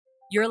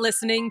You're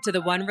listening to The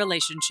One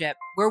Relationship,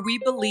 where we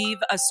believe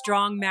a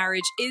strong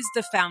marriage is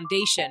the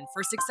foundation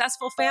for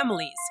successful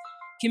families,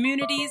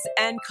 communities,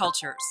 and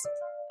cultures.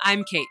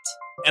 I'm Kate.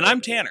 And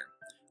I'm Tanner.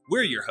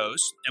 We're your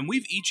hosts, and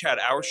we've each had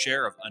our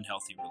share of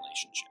unhealthy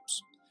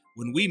relationships.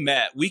 When we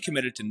met, we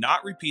committed to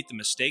not repeat the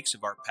mistakes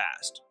of our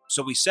past,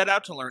 so we set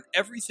out to learn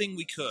everything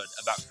we could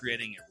about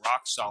creating a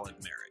rock-solid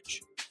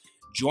marriage.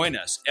 Join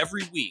us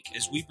every week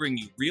as we bring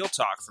you real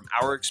talk from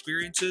our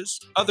experiences,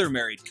 other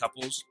married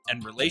couples,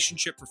 and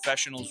relationship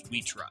professionals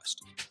we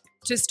trust.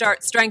 To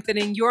start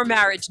strengthening your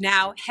marriage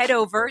now, head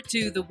over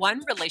to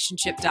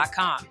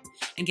theonerelationship.com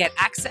and get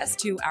access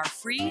to our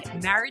free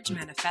marriage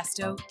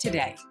manifesto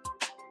today.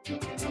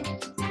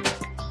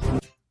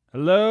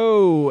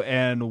 Hello,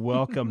 and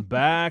welcome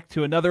back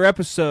to another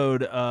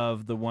episode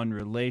of The One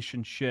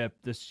Relationship.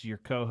 This is your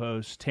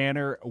co-host,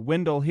 Tanner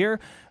Wendell, here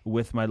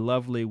with my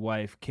lovely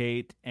wife,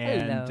 Kate.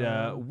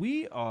 And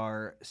we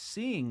are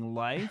seeing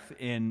life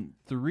in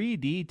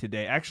 3D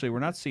today. Actually, we're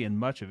not seeing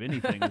much of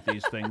anything with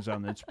these things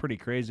on. It's pretty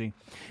crazy.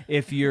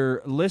 If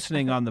you're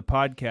listening on the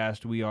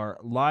podcast, we are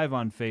live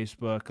on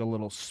Facebook, a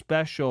little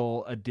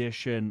special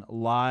edition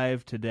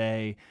live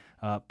today.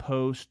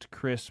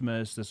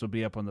 Post-Christmas. This will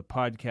be up on the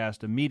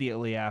podcast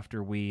immediately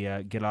after we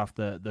get off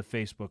the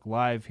Facebook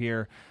Live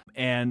here.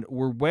 And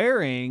we're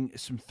wearing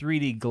some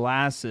 3D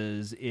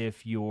glasses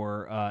if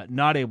you're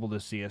not able to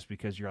see us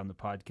because you're on the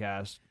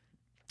podcast.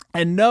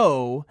 And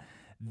no,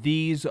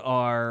 these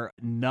are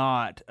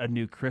not a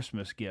new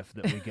Christmas gift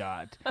that we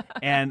got.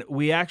 And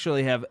we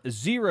actually have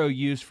zero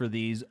use for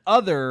these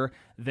other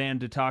than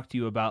to talk to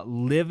you about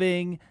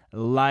living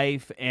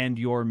life and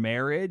your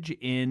marriage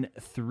in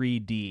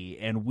 3D.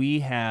 And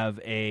we have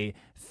a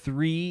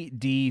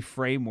 3D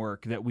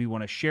framework that we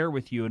want to share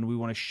with you, and we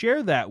want to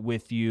share that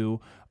with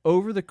you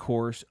over the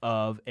course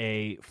of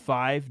a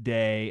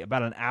 5-day,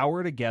 about an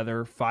hour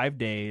together, 5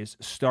 days,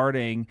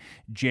 starting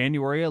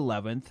January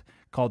 11th,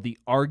 called the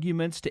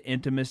Arguments to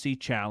Intimacy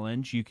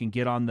Challenge. You can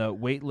get on the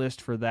wait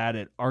list for that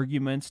at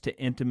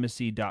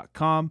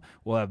argumentstointimacy.com.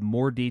 We'll have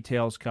more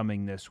details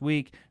coming this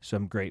week,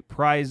 some great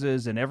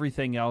prizes, and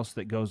everything else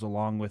that goes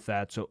along with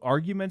that. So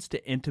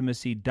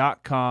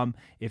argumentstointimacy.com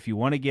if you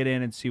want to get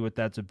in and see what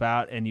that's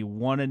about and you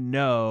want to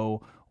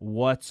know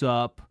what's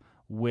up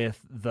with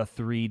the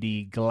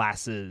 3D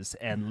glasses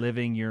and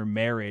living your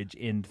marriage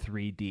in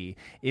 3D.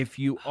 If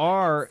you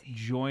are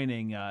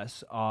joining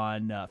us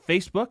on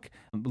Facebook,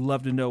 I'd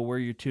love to know where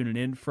you're tuning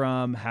in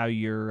from, how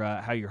your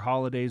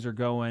holidays are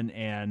going.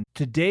 And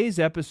today's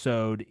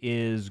episode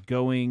is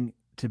going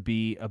to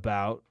be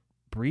about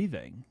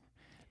breathing.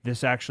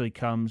 This actually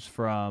comes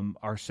from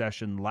our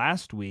session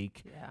last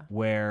week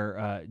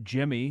where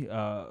Jimmy,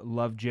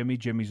 love Jimmy.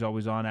 Jimmy's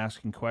always on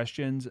asking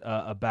questions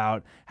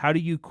about how do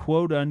you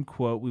quote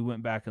unquote, we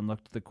went back and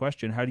looked at the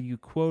question, how do you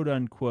quote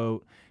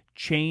unquote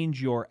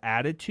change your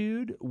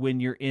attitude when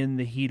you're in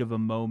the heat of a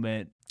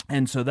moment?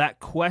 And so that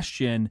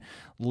question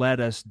led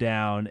us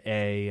down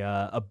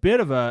a bit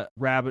of a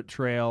rabbit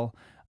trail,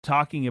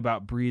 talking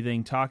about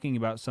breathing, talking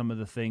about some of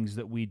the things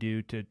that we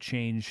do to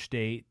change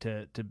state,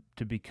 to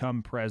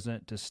become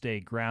present, to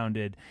stay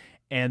grounded.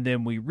 And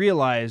then we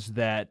realized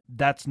that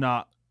that's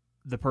not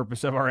the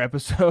purpose of our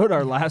episode,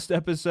 our last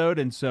episode.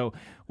 And so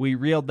we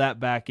reeled that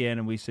back in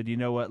and we said, you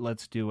know what,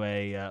 let's do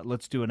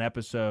an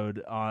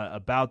episode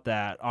about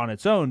that on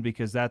its own,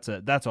 because that's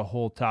a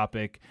whole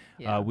topic.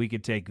 Yeah. We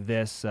could take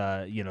this,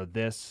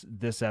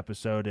 this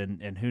episode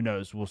and who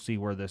knows, we'll see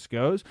where this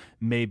goes.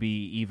 Maybe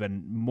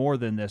even more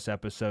than this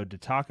episode to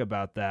talk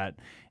about that.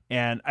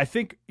 And I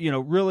think,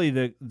 really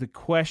the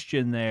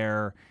question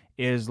there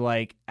is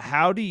like,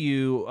 how do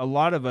you, a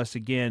lot of us,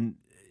 again,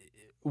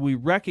 we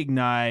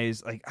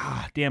recognize like,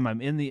 damn,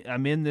 I'm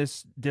in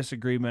this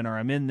disagreement, or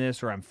I'm in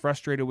this, or I'm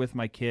frustrated with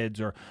my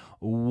kids, or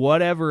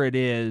whatever it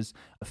is.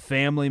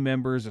 Family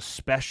members,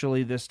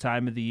 especially this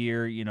time of the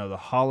year, the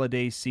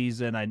holiday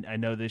season. I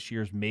know this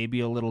year's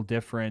maybe a little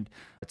different.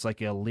 It's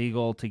like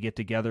illegal to get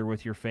together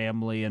with your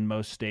family in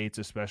most states,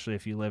 especially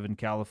if you live in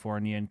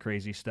California and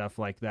crazy stuff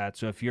like that.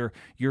 So if you're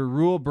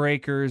rule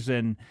breakers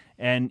and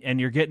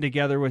you're getting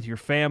together with your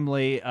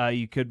family,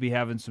 you could be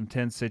having some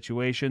tense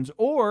situations.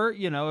 Or,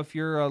 if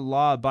you're a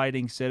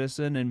law-abiding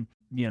citizen and,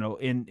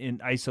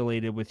 in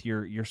isolated with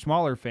your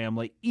smaller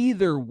family,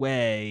 either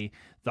way,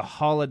 the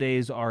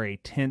holidays are a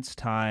tense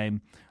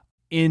time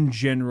in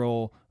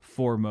general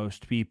for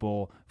most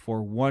people,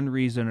 for one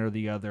reason or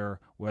the other,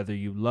 whether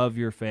you love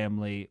your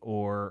family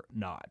or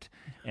not.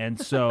 And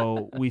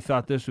so we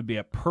thought this would be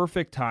a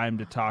perfect time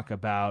to talk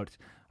about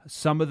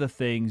some of the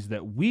things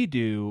that we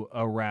do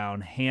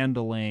around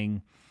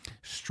handling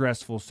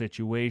stressful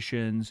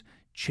situations,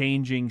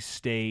 changing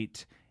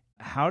state,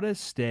 how to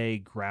stay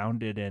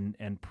grounded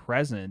and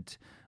present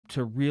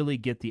to really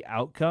get the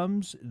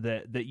outcomes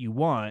that you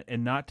want,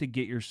 and not to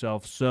get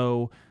yourself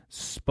so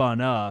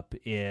spun up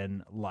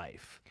in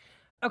life.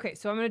 Okay,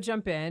 so I'm going to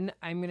jump in.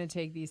 I'm going to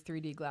take these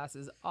 3D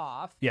glasses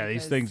off. Yeah,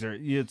 these things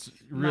it's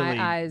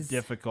really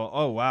difficult.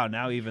 Oh, wow.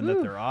 Now even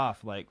that they're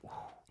off, like...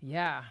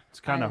 Yeah.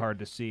 It's kind of hard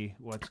to see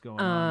what's going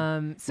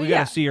on. So we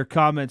got to see your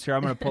comments here.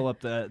 I'm going to pull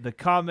up the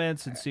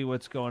comments and see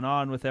what's going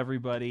on with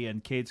everybody,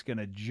 and Kate's going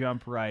to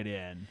jump right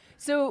in.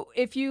 So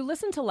if you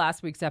listen to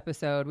last week's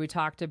episode, we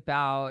talked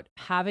about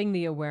having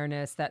the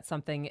awareness that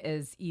something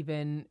is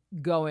even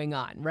going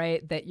on,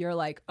 right? That you're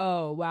like,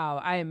 oh, wow,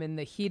 I am in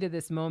the heat of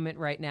this moment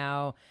right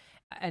now.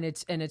 And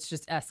it's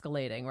just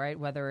escalating, right?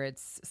 Whether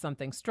it's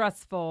something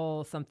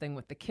stressful, something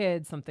with the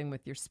kids, something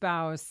with your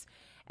spouse,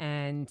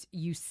 and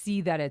you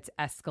see that it's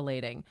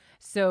escalating.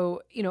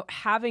 So,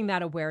 having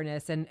that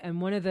awareness,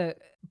 and one of the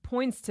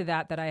points to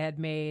that I had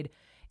made,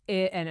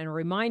 and a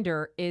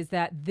reminder, is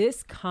that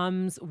this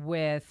comes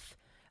with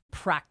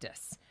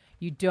practice.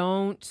 You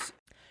don't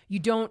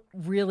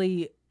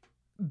really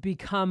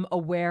become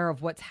aware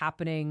of what's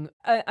happening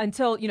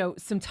until,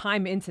 some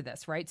time into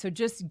this, right? So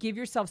just give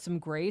yourself some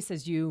grace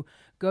as you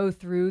go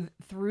through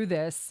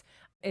this,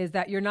 is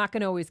that you're not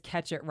going to always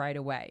catch it right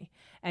away.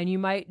 And you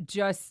might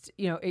just,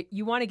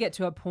 you want to get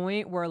to a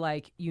point where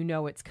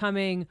it's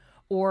coming,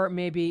 or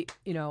maybe,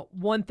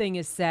 one thing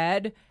is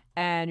said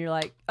and you're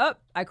like, oh,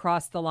 I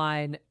crossed the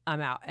line, I'm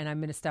out, and I'm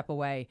going to step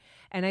away.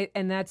 And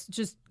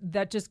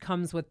that just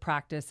comes with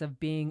practice of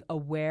being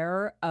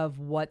aware of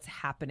what's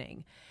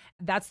happening.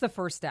 That's the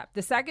first step.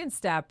 The second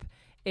step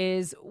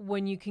is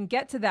when you can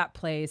get to that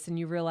place and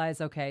you realize,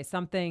 okay,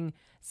 something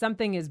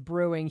is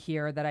brewing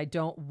here that I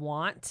don't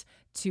want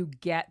to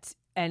get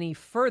any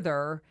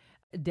further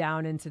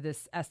down into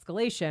this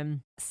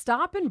escalation.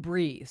 Stop and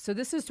breathe. So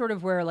this is sort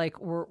of where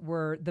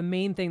we're the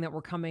main thing that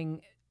we're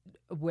coming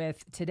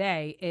with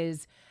today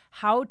is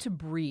how to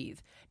breathe.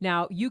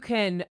 Now you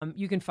can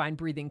find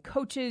breathing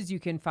coaches. You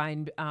can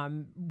find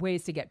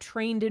ways to get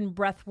trained in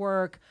breath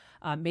work.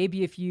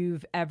 Maybe if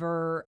you've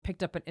ever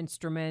picked up an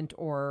instrument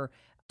or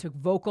took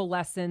vocal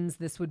lessons,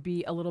 this would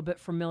be a little bit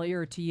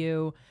familiar to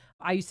you.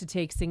 I used to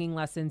take singing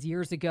lessons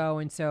years ago.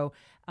 And so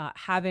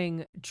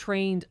having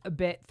trained a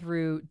bit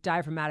through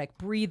diaphragmatic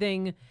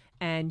breathing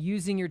and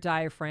using your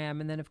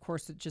diaphragm, and then of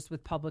course, just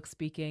with public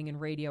speaking and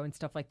radio and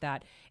stuff like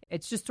that,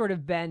 it's just sort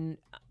of been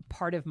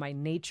part of my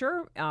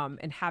nature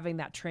and having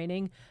that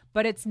training.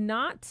 But it's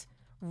not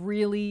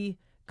really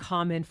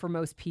common for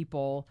most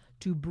people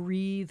to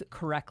breathe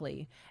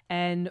correctly.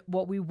 And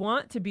what we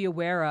want to be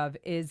aware of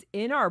is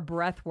in our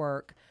breath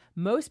work,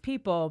 most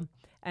people,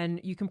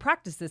 and you can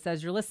practice this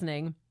as you're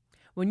listening,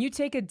 when you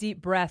take a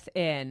deep breath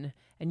in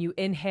and you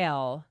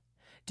inhale,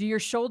 do your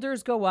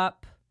shoulders go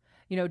up?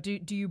 Do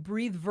you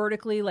breathe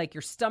vertically, like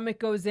your stomach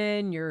goes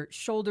in, your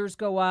shoulders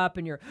go up,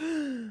 and you're,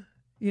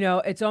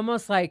 it's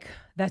almost like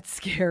that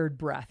scared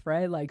breath,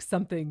 right? Like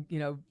something,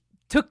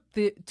 took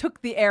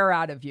the air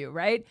out of you,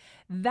 right?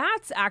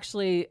 That's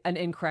actually an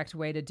incorrect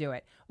way to do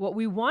it. What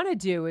we want to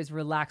do is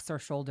relax our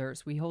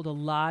shoulders. We hold a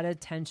lot of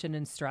tension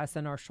and stress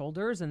in our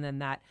shoulders, and then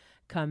that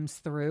comes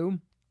through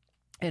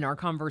in our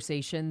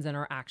conversations and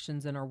our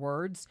actions and our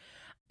words.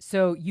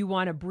 So you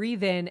want to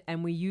breathe in,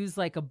 and we use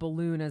like a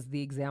balloon as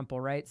the example,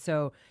 right?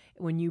 So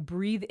when you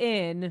breathe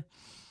in,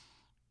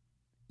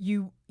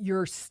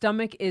 your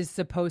stomach is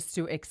supposed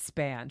to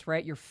expand,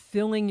 right? You're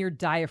filling your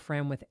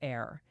diaphragm with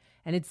air.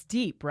 And it's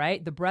deep,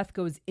 right? The breath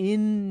goes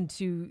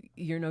into,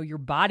 your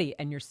body,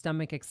 and your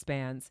stomach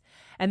expands.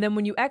 And then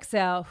when you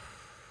exhale,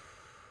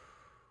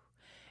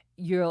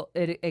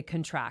 it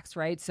contracts,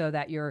 right? So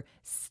that your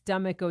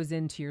stomach goes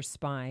into your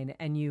spine,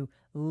 and you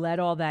let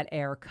all that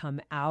air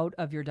come out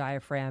of your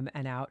diaphragm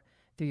and out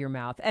through your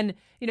mouth. And,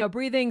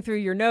 breathing through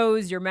your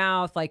nose, your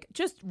mouth, like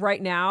just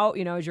right now,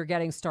 as you're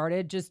getting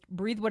started, just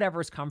breathe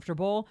whatever's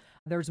comfortable.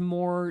 There's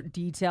more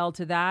detail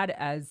to that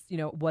as,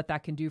 what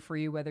that can do for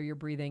you, whether you're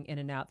breathing in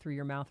and out through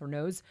your mouth or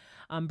nose.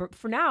 But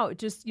for now,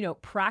 just,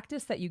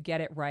 practice that you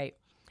get it right.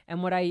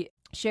 And what I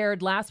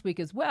shared last week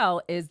as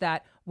well is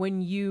that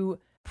when you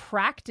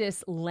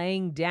practice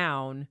laying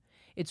down,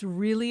 it's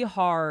really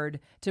hard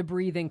to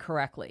breathe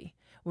incorrectly.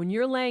 When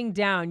you're laying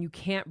down, you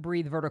can't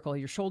breathe vertical.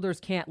 Your shoulders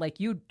can't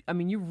you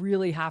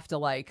really have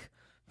to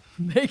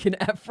make an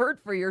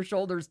effort for your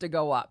shoulders to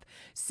go up.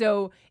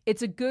 So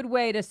it's a good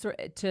way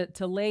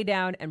to lay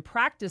down and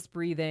practice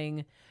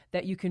breathing,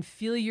 that you can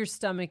feel your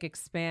stomach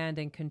expand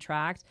and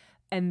contract.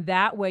 And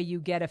that way you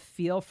get a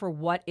feel for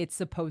what it's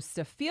supposed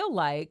to feel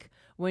like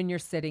when you're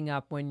sitting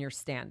up, when you're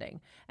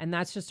standing. And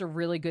that's just a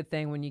really good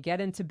thing when you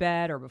get into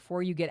bed or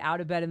before you get out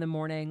of bed in the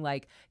morning.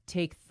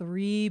 Take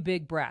 3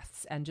 big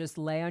breaths and just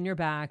lay on your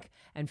back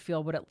and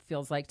feel what it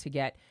feels like to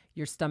get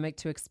your stomach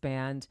to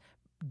expand,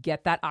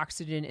 get that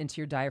oxygen into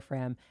your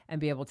diaphragm,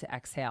 and be able to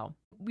exhale.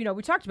 We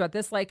talked about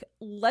this,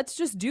 let's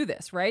just do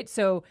this, right?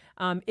 So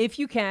if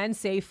you can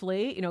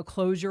safely,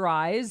 close your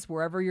eyes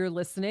wherever you're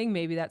listening.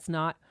 Maybe that's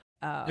not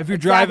if you're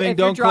driving,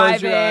 don't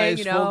close your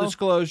eyes. Full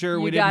disclosure,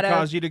 we didn't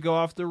cause you to go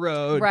off the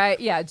road. Right,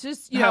 yeah.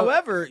 Just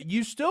However,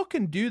 you still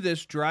can do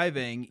this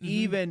driving,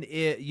 even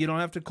if you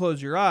don't have to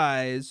close your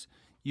eyes.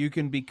 You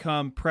can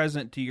become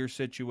present to your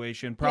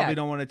situation. Probably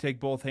don't want to take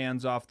both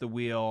hands off the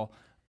wheel,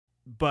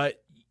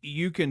 but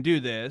you can do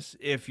this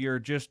if you're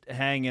just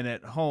hanging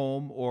at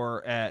home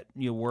or at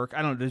your work.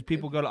 I don't know. Does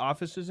people go to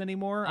offices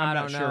anymore? I'm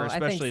not sure,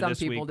 especially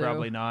this week,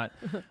 probably not.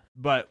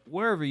 But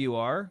wherever you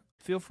are,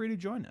 feel free to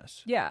join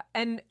us. Yeah.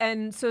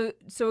 And so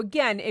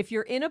again, if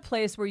you're in a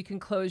place where you can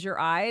close your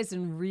eyes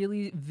and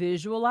really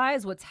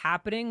visualize what's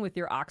happening with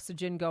your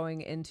oxygen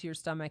going into your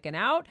stomach and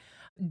out,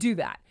 do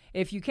that.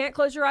 If you can't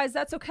close your eyes,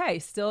 that's okay.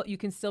 Still, you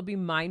can still be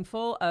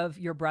mindful of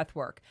your breath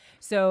work.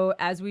 So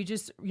as we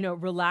just,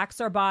 relax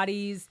our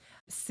bodies,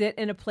 sit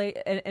in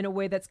a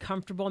way that's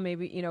comfortable.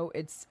 Maybe,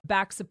 it's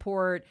back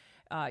support,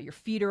 your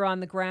feet are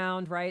on the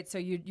ground, right? So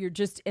you're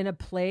just in a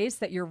place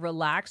that you're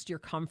relaxed, you're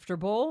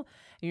comfortable,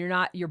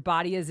 and your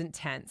body isn't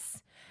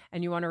tense.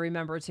 And you want to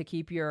remember to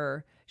keep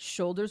your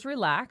shoulders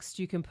relaxed.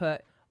 You can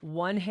put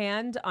one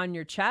hand on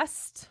your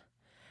chest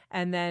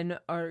and then,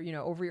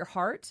 over your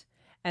heart,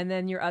 and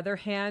then your other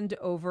hand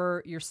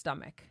over your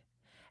stomach.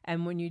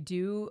 And when you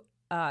do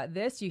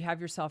this, you have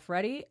yourself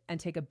ready, and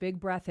take a big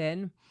breath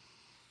in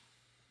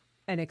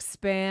and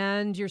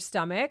expand your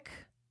stomach.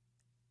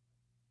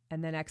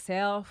 And then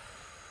exhale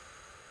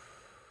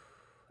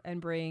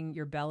and bring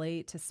your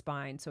belly to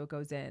spine. So it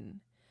goes in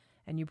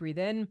and you breathe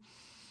in,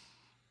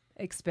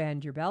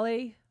 expand your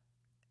belly,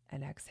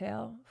 and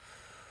exhale.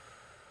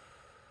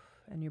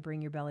 And you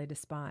bring your belly to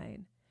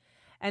spine.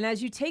 And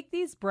as you take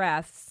these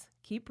breaths,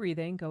 keep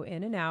breathing, go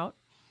in and out,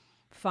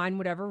 find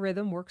whatever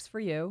rhythm works for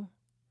you.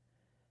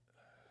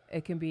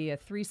 It can be a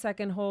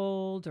 3-second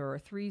hold or a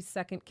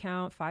 3-second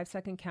count,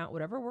 5-second count,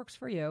 whatever works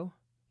for you.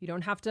 You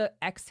don't have to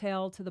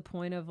exhale to the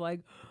point of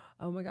like,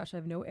 oh my gosh, I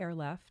have no air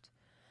left.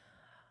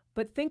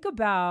 But think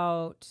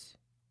about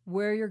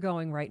where you're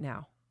going right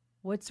now.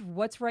 What's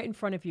right in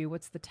front of you?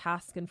 What's the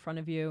task in front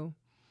of you?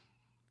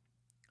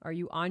 Are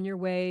you on your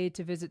way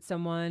to visit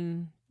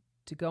someone,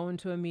 to go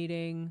into a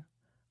meeting?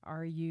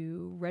 Are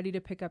you ready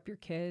to pick up your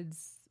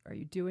kids? Are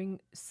you doing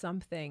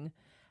something?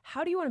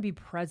 How do you want to be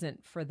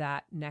present for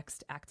that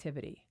next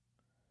activity?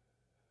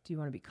 Do you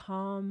want to be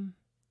calm?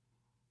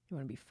 You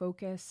want to be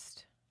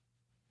focused?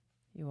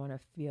 You want to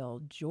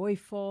feel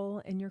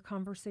joyful in your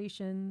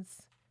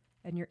conversations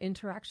and your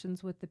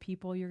interactions with the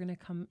people you're going to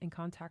come in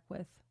contact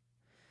with.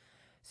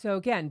 So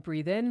again,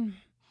 breathe in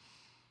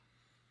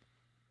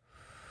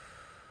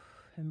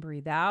and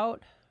breathe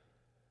out.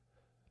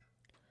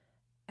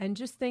 And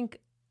just think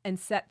and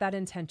set that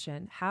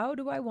intention. How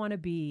do I want to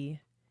be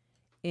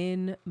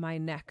in my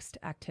next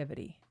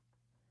activity?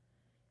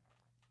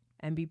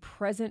 And be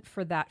present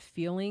for that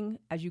feeling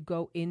as you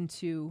go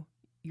into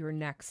your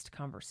next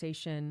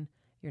conversation,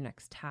 your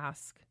next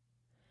task.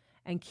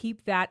 And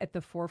keep that at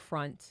the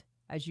forefront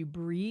as you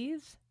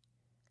breathe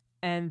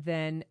and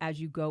then as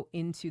you go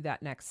into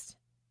that next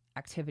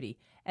activity.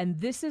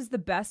 And this is the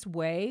best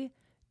way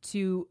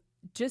to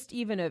just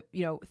even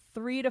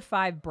 3 to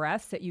 5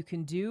 breaths that you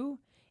can do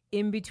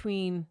in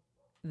between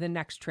the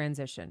next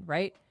transition,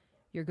 right?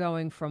 You're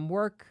going from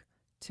work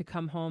to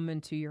come home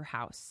into your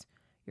house.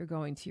 You're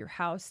going to your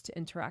house to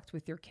interact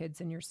with your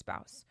kids and your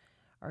spouse.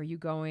 Are you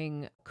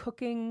going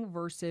cooking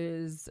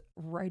versus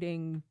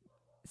writing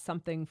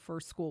something for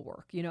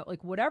schoolwork?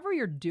 Whatever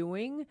you're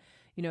doing,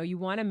 you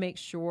want to make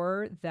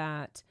sure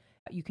that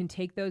you can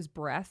take those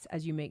breaths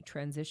as you make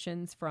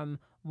transitions from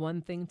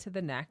one thing to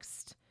the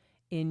next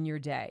in your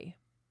day.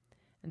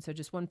 And so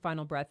just one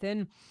final breath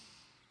in,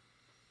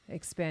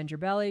 expand your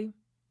belly,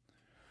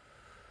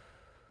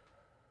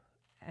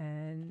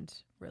 and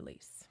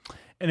release.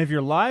 And if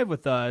you're live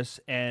with us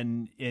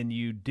and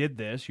you did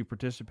this, you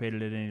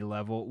participated at any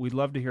level, we'd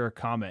love to hear a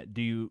comment.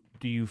 Do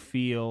you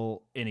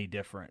feel any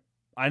different?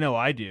 I know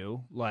I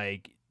do.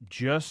 Like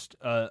just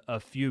a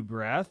few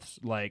breaths,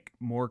 like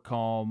more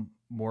calm,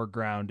 more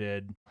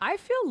grounded. I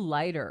feel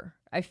lighter.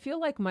 I feel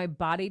like my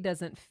body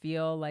doesn't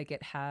feel like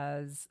it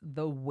has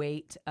the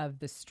weight of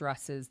the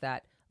stresses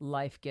that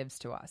life gives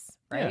to us,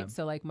 right? Yeah.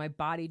 So like my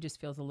body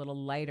just feels a little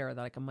lighter.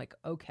 Like I'm like,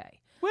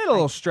 okay. We had a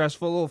little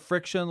stressful, a little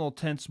friction, a little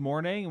tense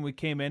morning, and we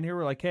came in here,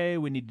 we're like, hey,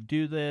 we need to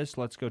do this.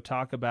 Let's go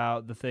talk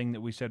about the thing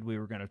that we said we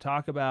were going to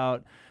talk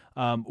about.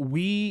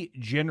 We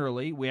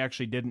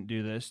actually didn't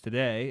do this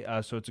today,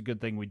 so it's a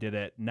good thing we did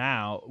it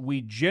now.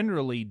 We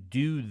generally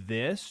do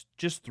this,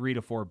 just 3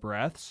 to 4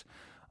 breaths,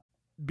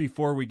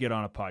 before we get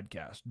on a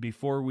podcast,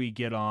 before we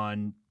get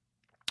on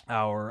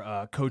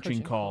our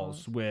coaching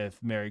calls with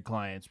married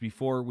clients,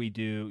 before we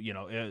do,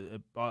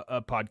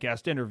 a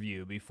podcast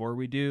interview, before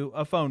we do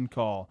a phone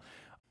call,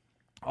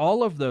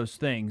 all of those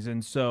things.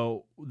 And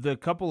so the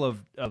couple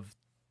of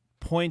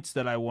points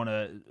that I want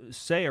to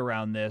say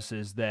around this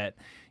is that,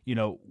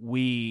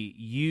 we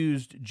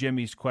used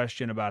Jimmy's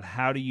question about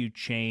how do you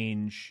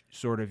change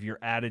sort of your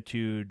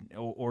attitude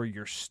or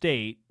your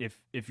state.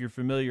 If you're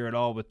familiar at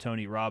all with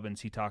Tony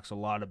Robbins, he talks a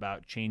lot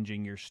about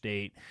changing your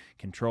state,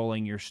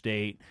 controlling your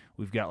state.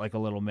 We've got like a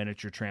little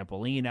miniature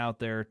trampoline out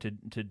there to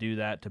do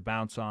that, to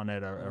bounce on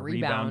it, a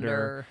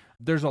rebounder.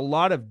 There's a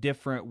lot of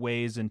different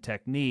ways and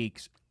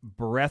techniques.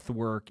 Breath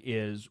work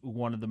is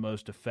one of the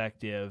most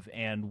effective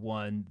and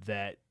one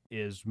that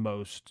is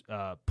most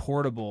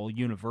portable,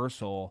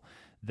 universal,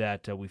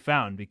 that we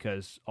found,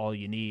 because all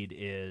you need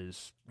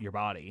is your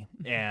body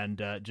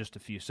and just a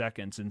few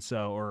seconds, and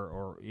so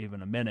or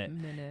even a minute.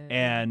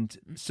 And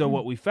so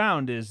what we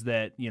found is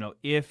that, you know,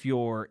 if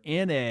you're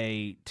in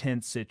a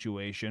tense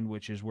situation,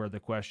 which is where the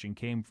question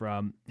came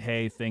from,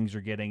 hey, things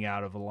are getting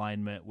out of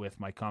alignment with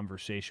my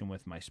conversation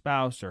with my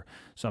spouse, or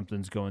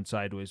something's going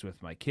sideways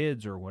with my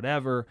kids or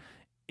whatever,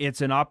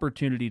 it's an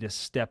opportunity to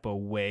step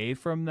away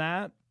from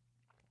that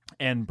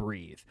and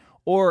breathe.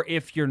 Or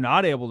if you're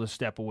not able to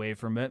step away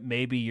from it,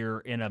 maybe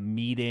you're in a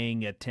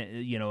meeting,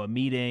 a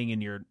meeting,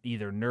 and you're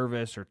either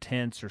nervous or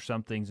tense or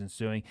something's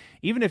ensuing.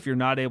 Even if you're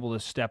not able to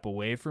step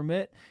away from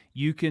it,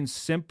 you can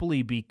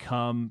simply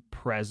become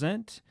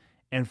present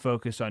and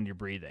focus on your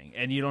breathing.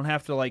 And you don't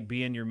have to like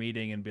be in your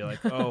meeting and be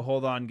like, oh,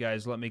 hold on,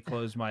 guys, let me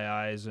close my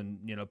eyes and,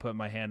 you know, put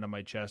my hand on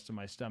my chest and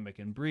my stomach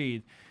and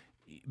breathe.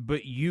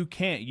 But you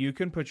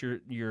can put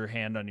your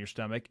hand on your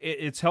stomach.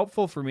 It's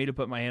helpful for me to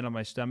put my hand on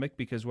my stomach,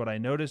 because what I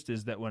noticed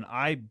is that when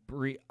I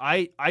breathe,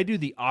 I do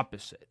the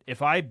opposite.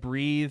 If I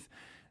breathe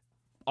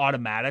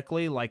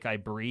automatically, like I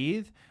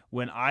breathe,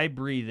 when I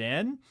breathe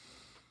in,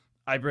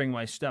 I bring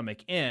my stomach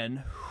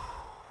in,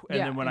 and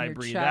then when I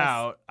breathe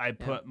out, I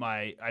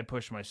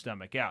push my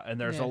stomach out. And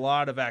there's a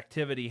lot of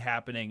activity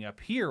happening up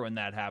here when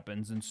that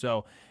happens. And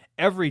so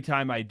every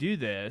time I do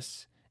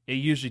this, it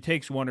usually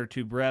takes one or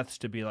two breaths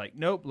to be like,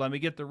 nope, let me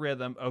get the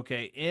rhythm.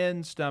 Okay,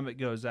 in, stomach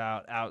goes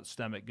out, out,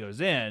 stomach goes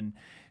in.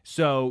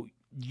 So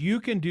you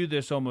can do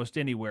this almost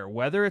anywhere,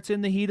 whether it's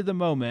in the heat of the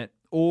moment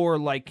or,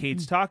 like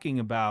Kate's talking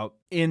about,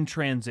 in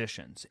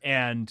transitions.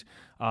 And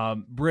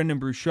Brendon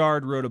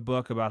Burchard wrote a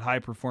book about high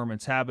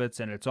performance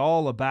habits, and it's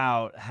all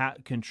about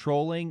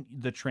controlling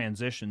the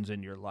transitions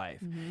in your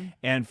life.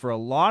 And for a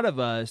lot of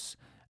us,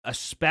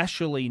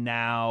 especially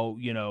now,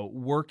 you know,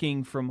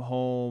 working from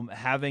home,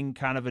 having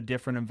kind of a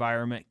different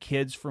environment,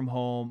 kids from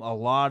home, a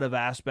lot of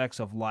aspects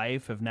of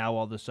life have now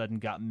all of a sudden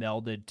got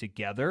melded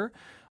together.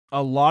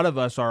 A lot of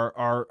us,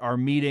 our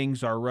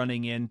meetings are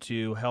running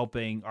into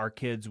helping our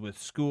kids with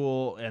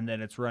school, and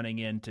then it's running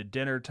into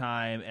dinner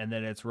time, and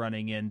then it's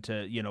running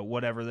into, you know,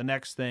 whatever the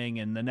next thing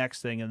and the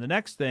next thing and the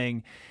next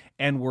thing.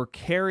 And we're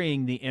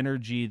carrying the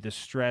energy, the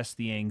stress,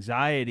 the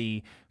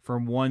anxiety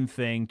from one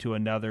thing to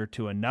another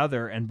to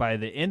another. And by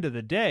the end of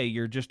the day,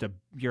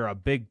 you're a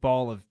big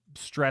ball of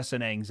stress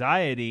and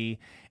anxiety.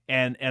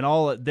 And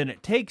all then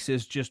it takes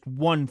is just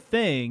one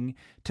thing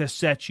to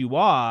set you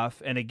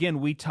off. And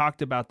again, we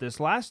talked about this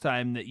last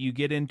time, that you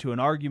get into an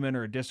argument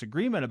or a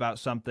disagreement about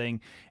something,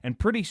 and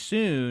pretty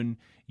soon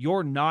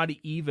you're not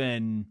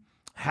even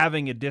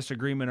having a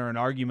disagreement or an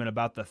argument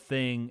about the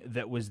thing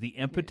that was the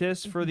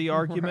impetus for the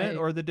argument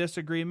or the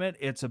disagreement.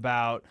 It's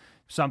about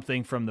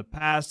something from the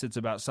past. It's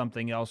about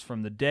something else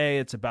from the day.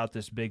 It's about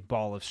this big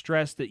ball of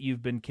stress that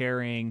you've been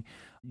carrying.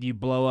 You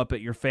blow up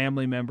at your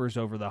family members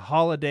over the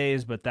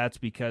holidays, but that's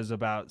because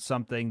about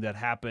something that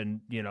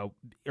happened, you know,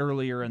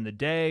 earlier in the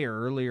day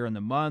or earlier in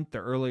the month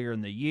or earlier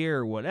in the year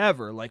or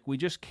whatever. Like, we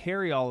just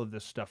carry all of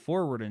this stuff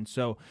forward. And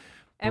so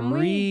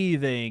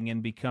breathing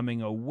and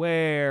becoming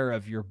aware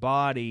of your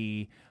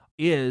body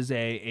is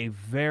a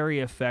very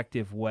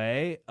effective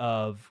way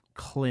of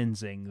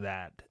cleansing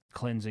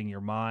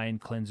your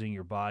mind, cleansing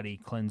your body,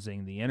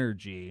 cleansing the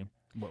energy.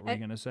 What were you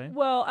going to say?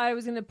 Well, I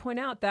was going to point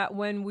out that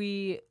when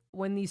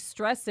these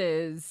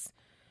stresses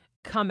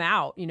come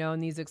out, you know,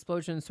 and these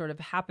explosions sort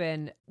of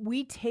happen,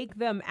 we take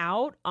them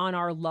out on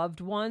our loved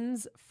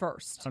ones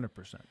first.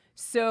 100%.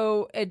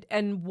 So,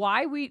 and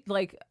why we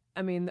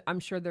I mean, I'm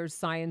sure there's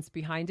science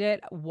behind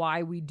it,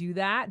 why we do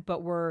that,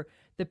 but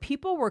the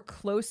people we're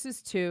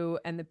closest to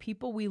and the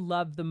people we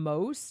love the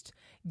most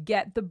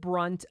get the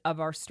brunt of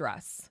our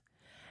stress.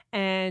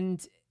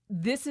 And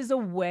this is a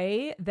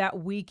way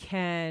that we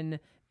can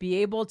be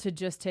able to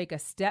just take a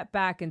step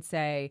back and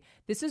say,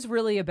 this is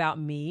really about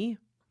me,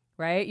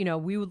 right? You know,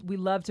 we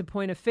love to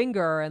point a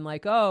finger and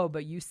like, oh,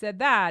 but you said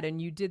that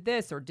and you did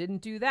this or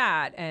didn't do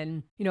that.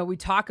 And, you know, we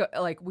talk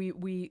like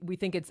we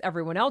think it's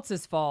everyone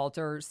else's fault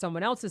or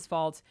someone else's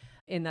fault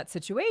in that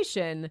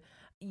situation.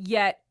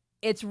 Yet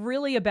it's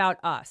really about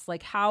us.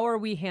 Like, how are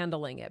we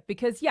handling it?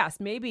 Because yes,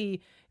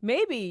 maybe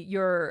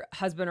your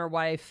husband or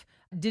wife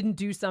didn't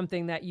do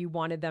something that you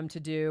wanted them to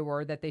do,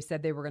 or that they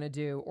said they were going to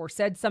do, or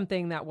said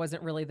something that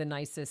wasn't really the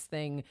nicest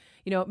thing.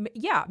 You know,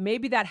 yeah,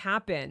 maybe that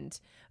happened,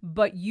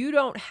 but you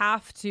don't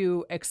have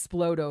to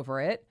explode over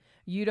it.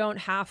 You don't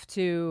have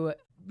to,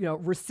 you know,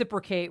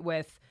 reciprocate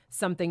with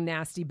something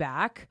nasty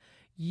back.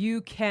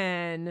 You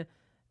can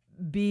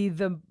be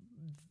the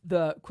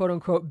quote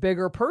unquote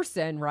bigger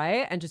person,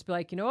 right? And just be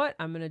like, you know what?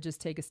 I'm going to just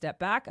take a step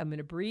back. I'm going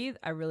to breathe.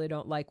 I really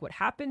don't like what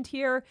happened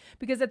here.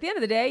 Because at the end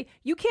of the day,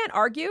 you can't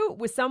argue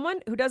with someone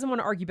who doesn't want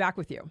to argue back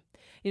with you.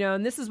 You know,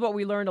 and this is what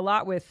we learned a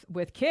lot with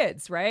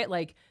kids, right?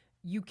 Like,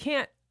 you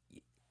can't,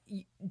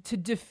 to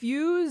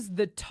diffuse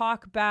the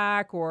talk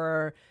back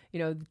or, you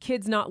know,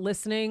 kids not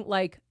listening,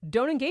 like,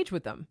 don't engage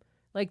with them.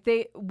 Like,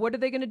 what are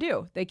they going to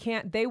do?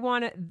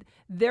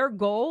 Their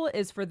goal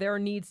is for their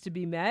needs to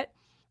be met.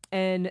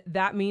 And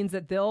that means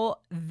that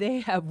they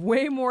have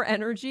way more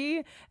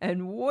energy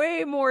and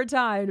way more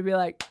time to be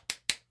like,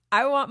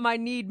 I want my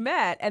need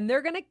met. And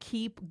they're going to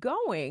keep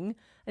going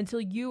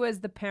until you as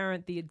the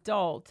parent, the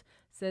adult,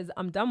 says,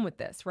 I'm done with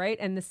this, right?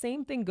 And the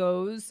same thing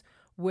goes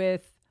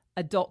with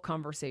adult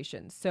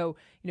conversations. So,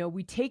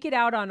 we take it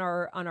out on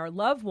our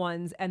loved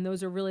ones, and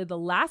those are really the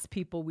last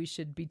people we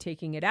should be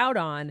taking it out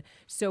on.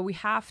 So we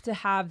have to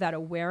have that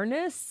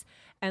awareness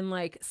and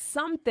like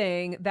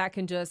something that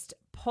can just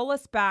pull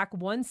us back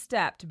one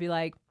step to be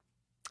like,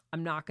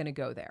 I'm not going to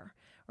go there,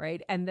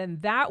 right? And then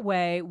that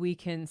way we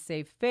can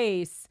save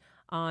face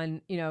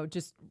on,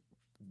 just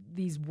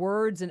these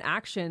words and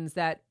actions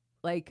that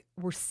like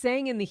we're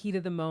saying in the heat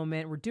of the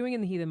moment, we're doing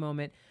in the heat of the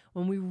moment,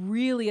 when we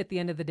really at the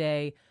end of the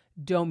day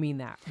don't mean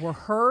that. We're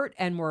hurt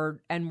and we're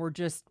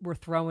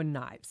throwing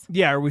knives.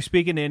 Yeah, are we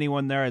speaking to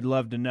anyone there? I'd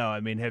love to know. I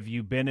mean, have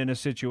you been in a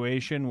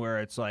situation where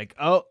it's like,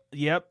 oh,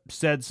 yep,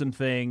 said some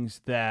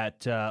things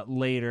that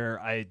later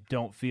I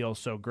don't feel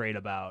so great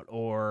about,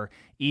 or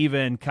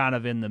even kind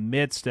of in the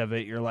midst of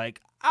it, you're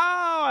like,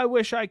 oh, I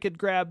wish I could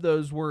grab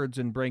those words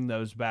and bring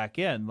those back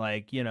in.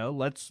 Like,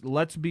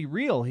 let's be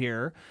real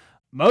here.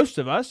 Most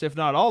of us, if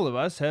not all of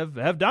us, have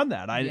done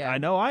that. I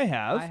know I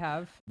have. I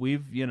have.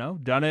 We've,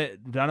 done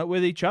it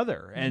with each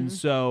other. Mm-hmm. And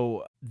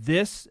so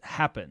this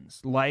happens.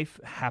 Life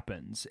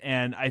happens.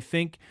 And I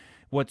think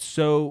what's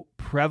so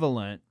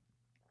prevalent,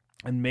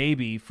 and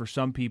maybe for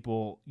some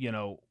people,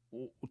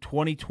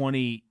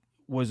 2020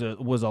 was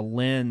a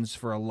lens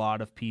for a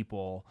lot of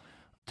people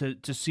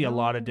to see a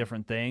lot of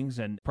different things.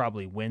 And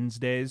probably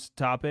Wednesday's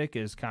topic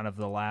is kind of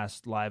the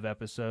last live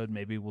episode.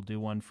 Maybe we'll do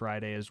one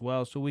Friday as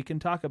well, so we can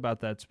talk about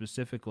that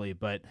specifically.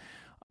 But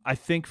I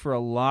think for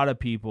a lot of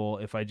people,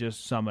 if I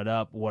just sum it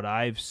up, what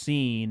I've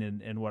seen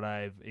and what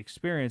I've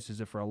experienced is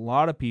that for a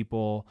lot of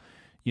people,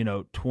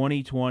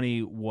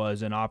 2020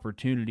 was an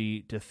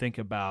opportunity to think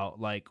about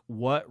like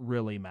what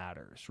really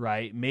matters,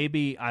 right?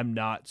 Maybe I'm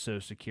not so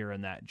secure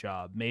in that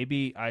job.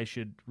 Maybe I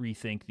should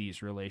rethink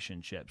these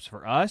relationships.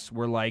 For us,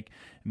 we're like,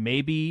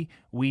 maybe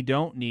we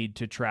don't need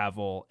to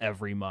travel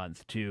every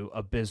month to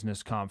a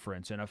business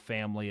conference and a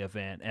family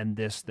event and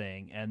this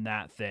thing and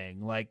that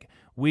thing. Like,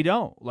 we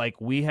don't. Like,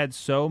 we had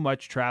so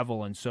much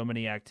travel and so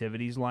many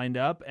activities lined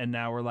up, and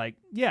now we're like,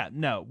 yeah,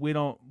 no, we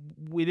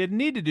didn't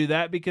need to do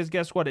that, because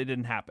guess what? It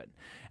didn't happen.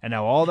 And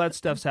now all that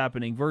stuff's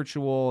happening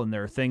virtual, and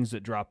there are things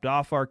that dropped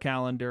off our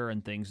calendar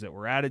and things that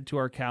were added to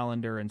our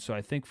calendar. And so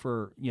I think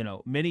for,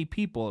 many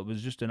people, it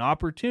was just an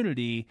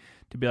opportunity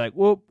to be like,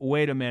 whoop,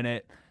 wait a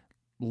minute.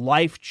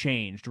 Life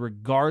changed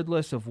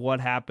regardless of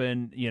what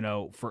happened.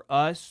 For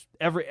us,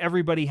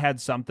 everybody had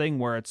something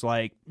where it's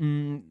like,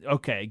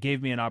 okay, it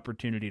gave me an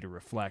opportunity to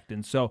reflect.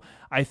 And so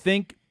I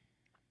think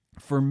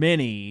for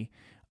many,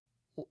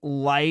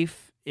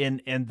 life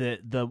and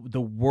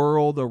the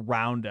world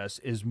around us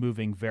is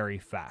moving very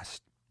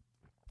fast.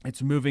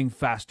 It's moving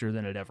faster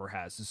than it ever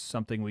has. This is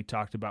something we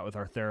talked about with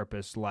our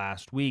therapist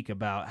last week,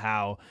 about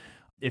how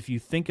if you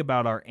think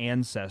about our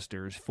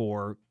ancestors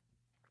for,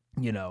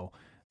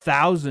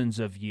 thousands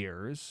of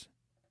years,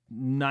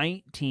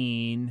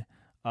 1900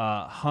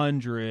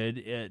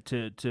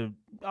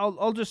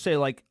 I'll just say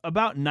like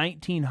about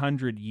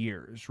 1900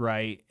 years,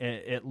 right?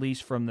 At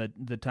least from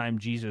the time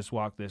Jesus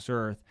walked this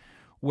earth,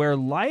 where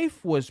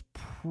life was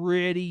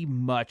pretty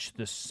much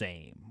the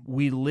same.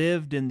 We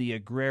lived in the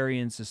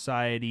agrarian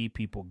society.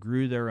 People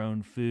grew their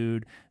own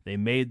food. They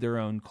made their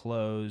own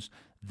clothes.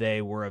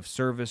 They were of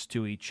service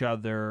to each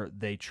other.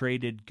 They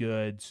traded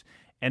goods.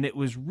 And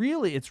it's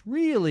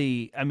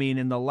really, I mean,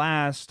 in the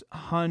last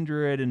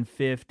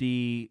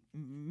 150,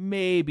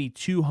 maybe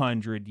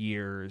 200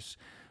 years,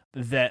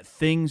 that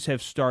things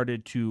have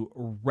started to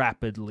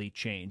rapidly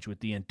change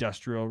with the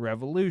Industrial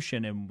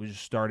Revolution, and we're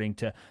starting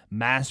to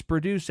mass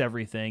produce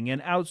everything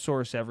and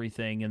outsource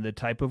everything, and the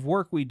type of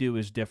work we do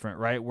is different,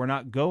 right? We're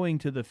not going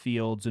to the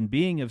fields and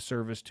being of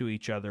service to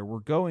each other. We're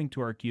going to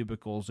our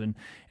cubicles and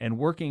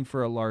working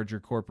for a larger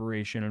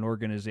corporation and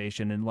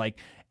organization, and like,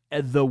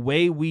 the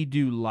way we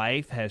do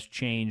life has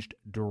changed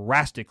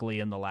drastically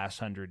in the last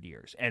 100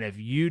 years. And if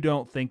you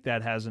don't think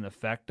that has an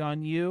effect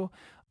on you,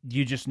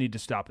 you just need to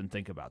stop and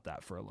think about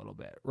that for a little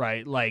bit,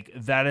 right? Like,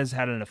 that has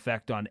had an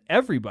effect on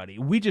everybody.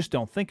 We just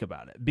don't think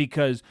about it,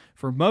 because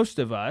for most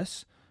of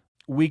us,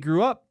 we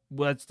grew up.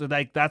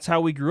 That's how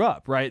we grew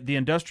up, right? The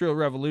Industrial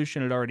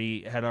Revolution had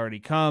already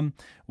come.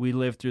 We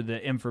lived through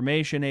the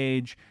information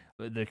age.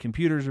 The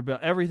computers are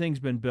built. Everything's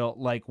been built.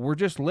 Like, we're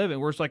just living.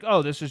 We're just like,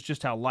 oh, this is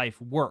just how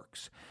life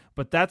works.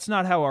 But that's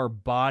not how our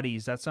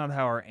bodies, that's not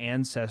how our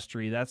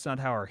ancestry, that's not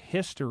how our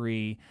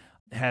history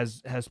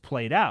has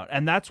played out.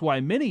 And that's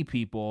why many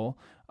people,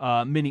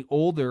 many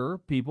elder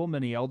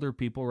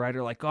people, right,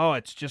 are like, oh,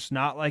 it's just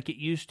not like it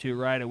used to,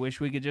 right? I wish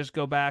we could just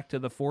go back to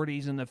the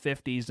 40s and the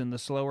 50s and the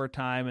slower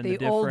time and the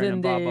different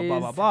and blah, blah, blah,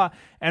 blah, blah.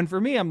 And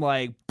for me, I'm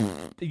like,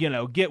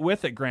 get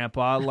with it,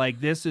 Grandpa. Like,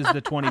 this is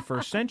the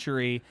 21st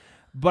century.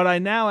 But I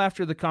now,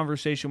 after the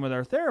conversation with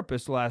our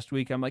therapist last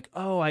week, I'm like,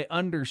 oh, I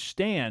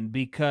understand,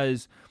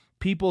 because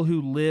people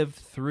who lived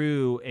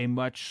through a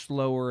much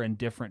slower and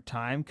different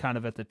time, kind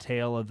of at the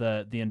tail of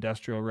the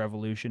Industrial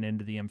Revolution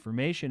into the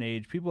information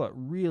age, people that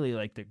really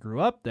that grew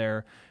up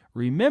there,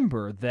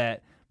 remember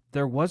that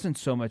there wasn't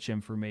so much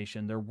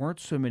information. There weren't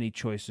so many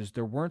choices.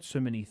 There weren't so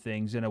many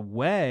things. In a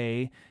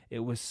way, it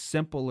was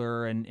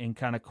simpler and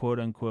kind of quote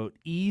unquote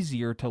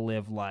easier to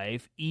live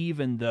life,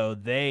 even though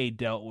they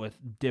dealt with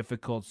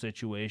difficult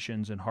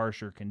situations and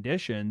harsher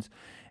conditions.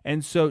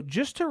 And so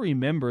just to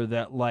remember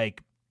that,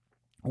 like,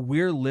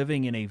 we're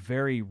living in a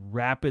very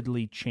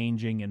rapidly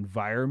changing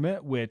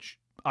environment, which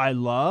I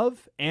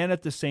love, and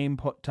at the same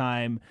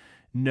time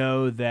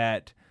know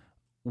that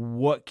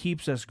what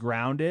keeps us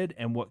grounded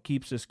and what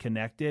keeps us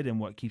connected and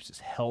what keeps us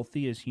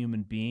healthy as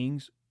human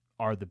beings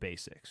are the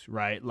basics,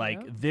 right?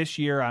 Like this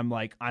year,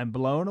 I'm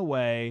blown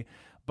away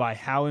by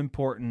how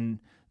important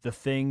the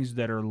things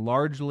that are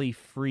largely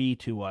free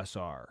to us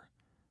are.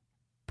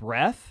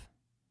 Breath,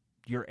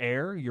 your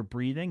air, your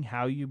breathing,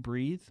 how you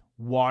breathe,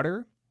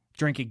 water,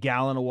 drink a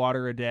gallon of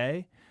water a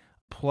day,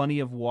 plenty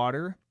of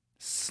water,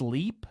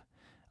 sleep,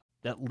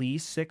 at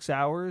least 6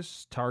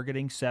 hours,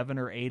 targeting 7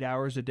 or 8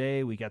 hours a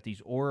day. We got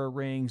these Oura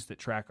rings that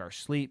track our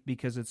sleep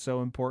because it's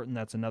so important.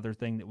 That's another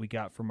thing that we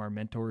got from our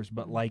mentors.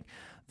 But like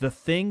the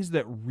things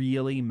that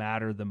really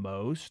matter the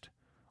most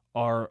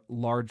are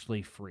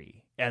largely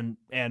free and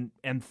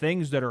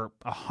things that are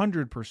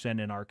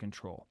 100% in our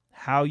control.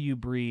 How you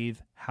breathe,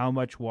 how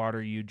much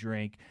water you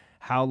drink,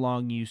 how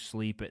long you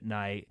sleep at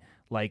night,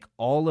 like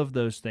all of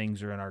those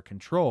things are in our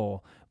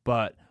control.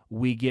 But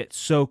we get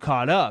so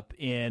caught up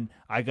in,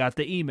 I got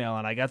the email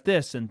and I got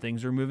this and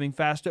things are moving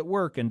fast at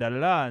work and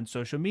da-da-da and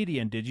social media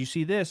and did you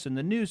see this in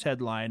the news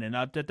headline and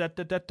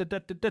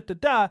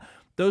da-da-da-da-da-da-da-da-da.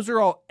 Those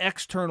are all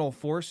external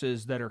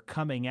forces that are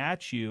coming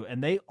at you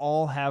and they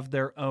all have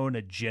their own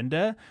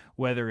agenda,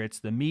 whether it's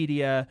the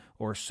media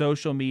or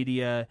social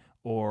media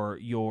or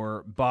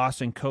your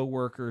boss and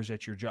coworkers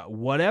at your job.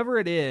 Whatever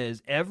it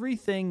is,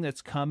 everything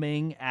that's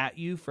coming at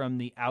you from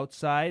the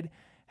outside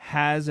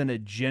has an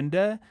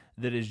agenda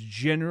that is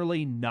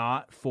generally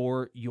not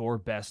for your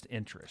best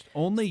interest.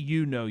 Only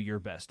you know your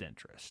best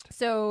interest.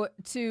 So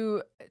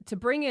to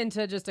bring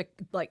into just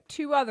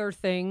two other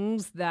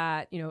things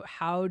that,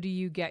 how do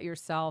you get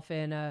yourself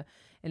in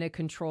a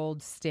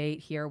controlled state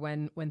here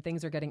when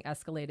things are getting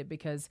escalated?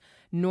 Because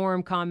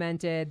Norm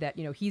commented that,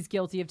 he's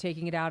guilty of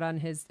taking it out on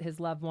his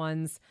loved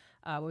ones.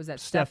 What was that?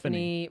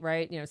 Stephanie,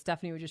 right?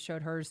 Stephanie, we just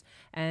showed hers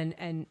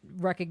and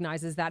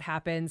recognizes that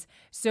happens.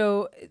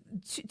 So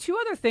two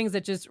other things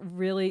that just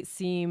really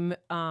seem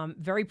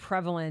very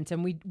prevalent.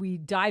 And we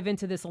dive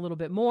into this a little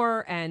bit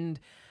more and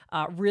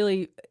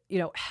really,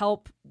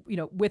 help,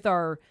 with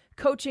our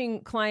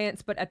coaching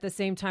clients. But at the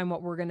same time,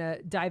 what we're going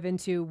to dive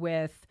into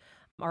with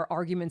our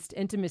Arguments to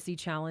Intimacy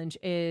challenge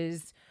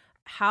is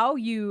how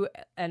you,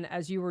 and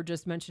as you were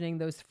just mentioning,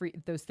 those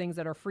things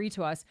that are free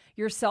to us,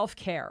 your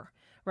self-care.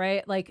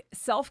 Right? Like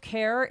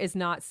self-care is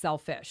not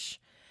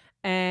selfish.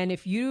 And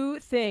if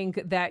you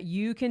think that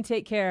you can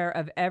take care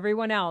of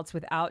everyone else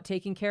without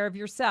taking care of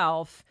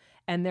yourself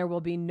and there will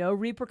be no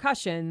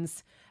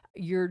repercussions,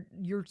 you're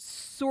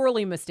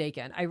sorely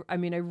mistaken. I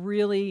mean, I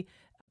really,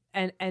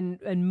 and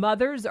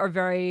mothers are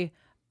very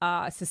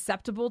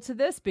susceptible to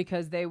this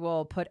because they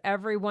will put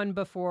everyone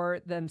before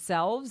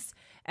themselves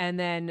and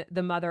then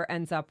the mother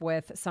ends up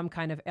with some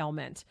kind of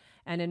ailment.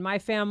 And in my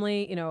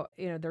family,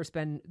 there's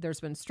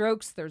been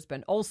strokes, there's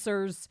been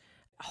ulcers,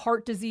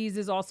 heart disease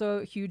is also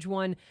a huge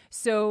one.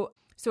 So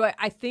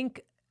I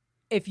think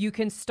if you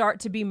can start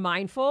to be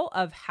mindful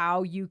of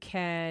how you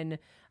can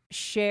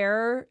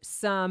share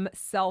some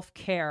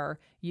self-care,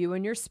 you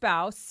and your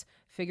spouse,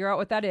 figure out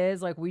what that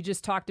is. Like we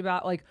just talked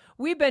about, like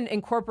we've been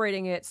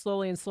incorporating it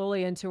slowly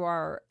into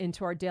our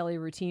daily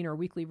routine or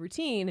weekly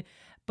routine.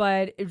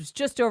 But it was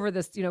just over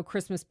this,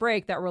 Christmas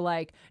break that we're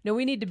like, no,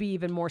 we need to be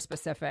even more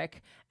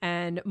specific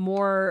and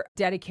more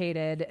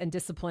dedicated and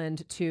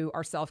disciplined to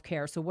our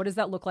self-care. So what does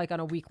that look like on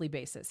a weekly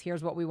basis?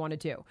 Here's what we want to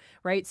do,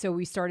 right? So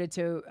we started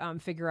to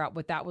figure out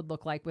what that would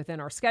look like within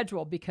our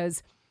schedule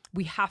because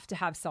we have to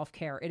have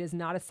self-care. It is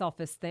not a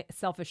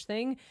selfish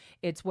thing.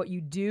 It's what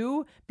you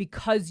do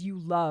because you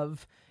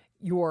love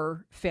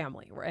your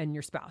family and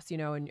your spouse,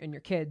 and your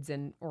kids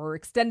or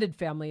extended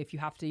family if you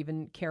have to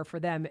even care for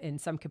them in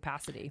some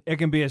capacity. It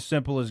can be as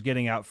simple as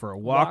getting out for a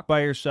walk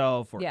by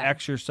yourself or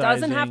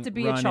exercising. Doesn't have to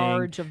be running. A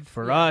charge of.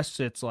 For us,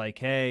 it's like,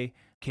 hey,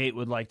 Kate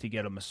would like to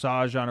get a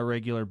massage on a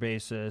regular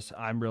basis.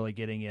 I'm really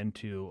getting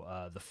into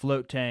the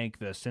float tank,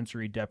 the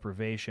sensory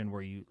deprivation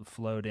where you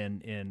float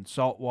in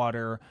salt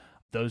water.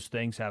 Those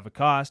things have a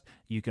cost.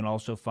 You can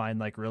also find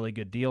like really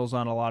good deals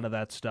on a lot of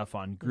that stuff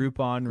on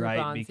Groupon,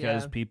 right?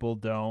 Because people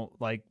don't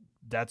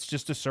that's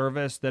just a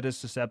service that is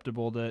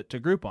susceptible to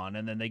Groupon.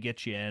 And then they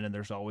get you in and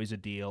there's always a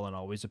deal and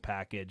always a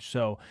package.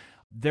 So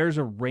there's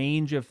a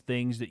range of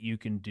things that you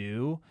can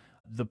do.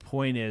 The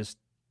point is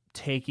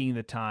taking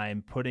the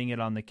time, putting it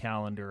on the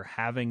calendar,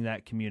 having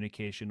that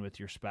communication with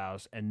your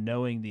spouse and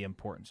knowing the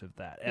importance of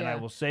that. And I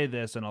will say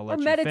this and I'll let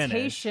you finish. Or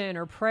meditation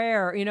or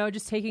prayer,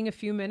 just taking a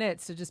few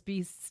minutes to just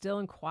be still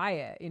and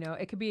quiet.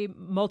 It could be a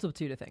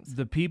multitude of things.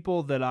 The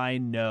people that I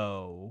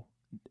know,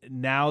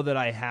 now that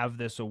I have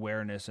this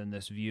awareness and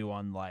this view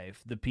on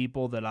life, the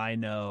people that I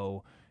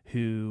know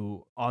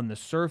who on the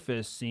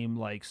surface seem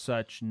like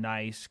such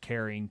nice,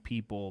 caring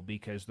people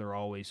because they're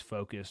always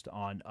focused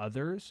on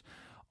others,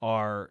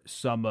 are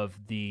some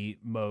of the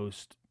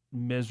most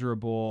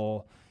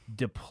miserable,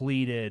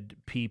 depleted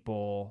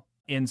people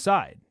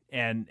inside.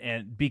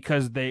 And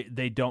because they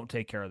don't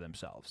take care of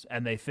themselves,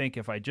 and they think,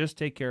 if I just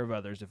take care of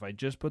others, if I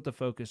just put the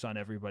focus on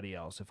everybody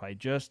else,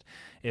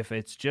 if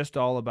it's just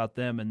all about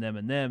them and them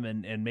and them,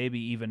 and maybe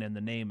even in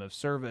the name of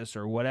service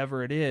or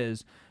whatever it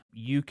is,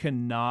 you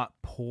cannot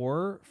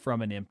pour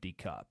from an empty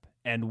cup.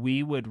 And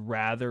we would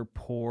rather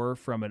pour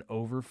from an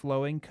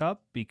overflowing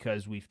cup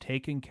because we've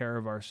taken care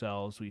of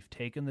ourselves. We've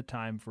taken the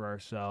time for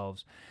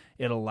ourselves.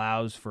 It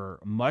allows for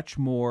much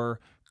more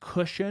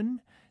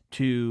cushion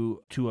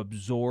to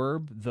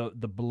absorb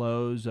the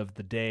blows of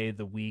the day,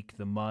 the week,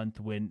 the month.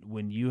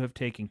 When you have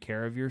taken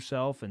care of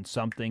yourself and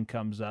something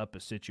comes up, a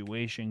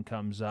situation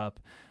comes up,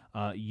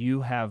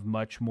 you have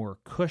much more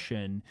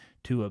cushion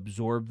to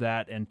absorb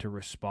that and to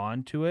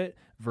respond to it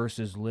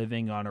versus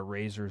living on a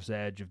razor's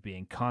edge of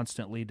being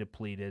constantly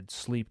depleted,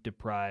 sleep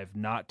deprived,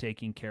 not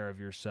taking care of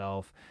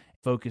yourself,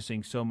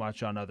 focusing so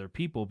much on other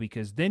people,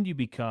 because then you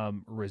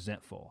become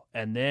resentful,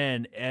 and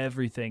then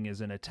everything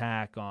is an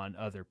attack on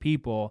other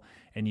people,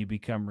 and you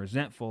become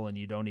resentful, and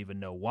you don't even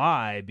know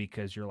why,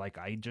 because you're like,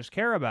 I just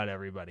care about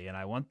everybody and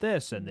I want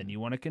this, and then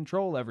you want to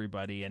control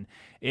everybody, and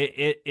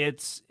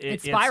it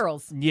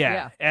spirals.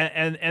 Yeah.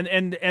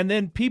 And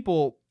then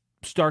people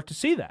start to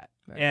see that.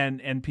 Right.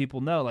 And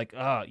people know, like,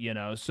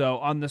 so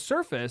on the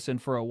surface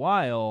and for a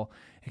while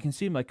it can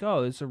seem like,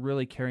 oh, this is a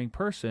really caring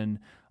person.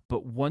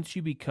 But once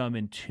you become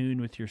in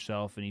tune with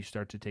yourself and you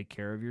start to take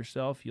care of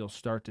yourself, you'll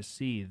start to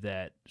see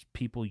that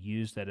people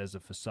use that as a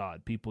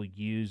facade. People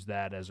use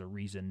that as a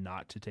reason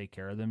not to take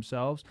care of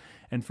themselves.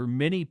 And for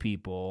many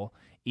people,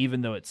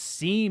 even though it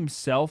seems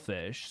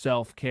selfish,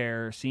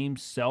 self-care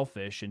seems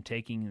selfish, and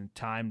taking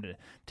time to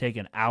take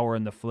an hour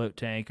in the float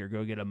tank or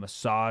go get a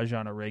massage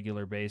on a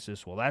regular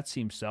basis, well, that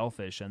seems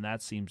selfish and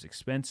that seems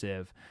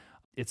expensive.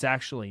 It's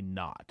actually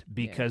not,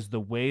 because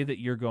the way that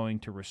you're going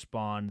to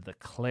respond, the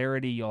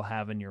clarity you'll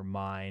have in your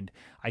mind,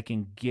 I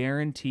can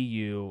guarantee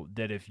you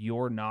that if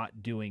you're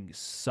not doing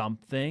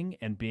something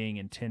and being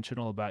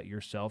intentional about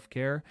your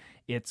self-care,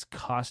 it's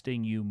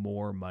costing you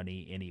more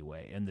money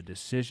anyway. And the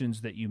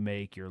decisions that you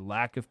make, your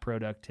lack of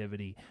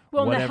productivity,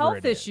 well, and the health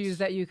it is. issues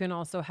that you can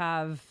also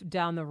have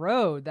down the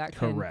road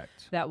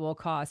that will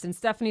cost. And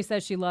Stephanie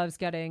says she loves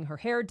getting her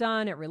hair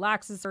done. It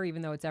relaxes her,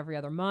 even though it's every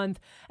other month.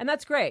 And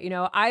that's great. You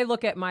know, I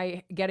look at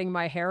getting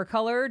my hair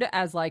colored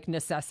as like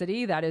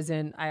necessity. That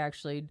isn't, I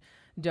actually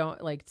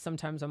don't like,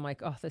 sometimes I'm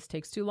like, oh, this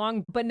takes too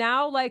long. But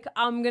now, like,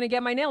 I'm going to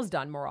get my nails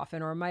done more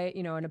often, or my,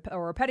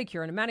 or a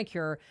pedicure and a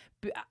manicure.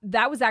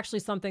 That was actually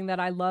something that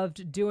I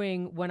loved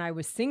doing when I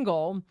was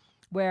single,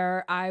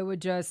 where I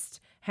would just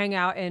hang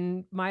out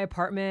in my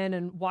apartment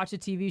and watch a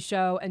TV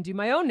show and do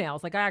my own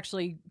nails. Like, I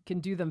actually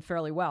can do them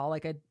fairly well.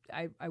 Like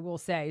I will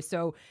say.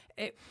 So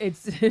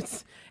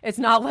it's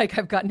not like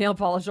I've got nail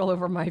polish all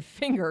over my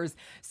fingers.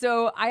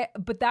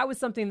 But that was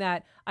something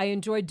that I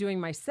enjoyed doing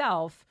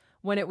myself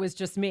when it was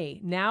just me.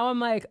 Now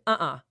I'm like,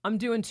 I'm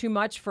doing too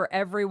much for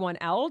everyone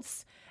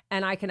else.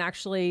 And I can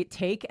actually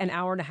take an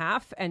hour and a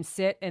half and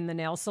sit in the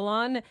nail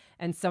salon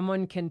and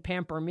someone can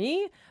pamper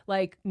me.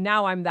 Like,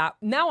 now I'm that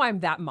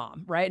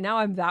mom, right? Now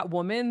I'm that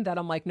woman that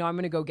I'm like, no, I'm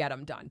going to go get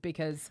them done,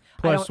 because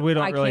we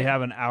don't really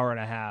have an hour and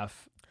a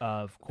half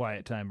of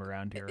quiet time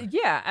around here.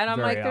 Yeah, and I'm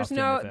like,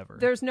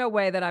 there's no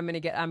way that I'm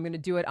going to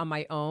do it on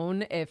my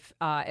own if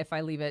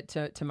I leave it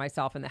to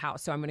myself in the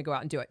house. So I'm going to go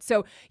out and do it.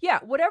 So yeah,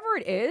 whatever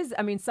it is,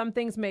 I mean, some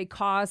things may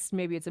cost,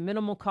 maybe it's a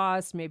minimal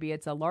cost, maybe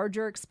it's a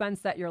larger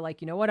expense that you're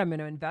like, you know what, I'm going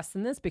to invest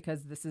in this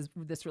because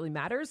this really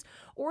matters.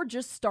 Or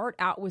just start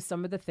out with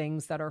some of the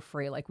things that are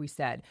free, like we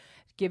said,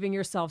 giving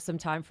yourself some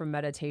time for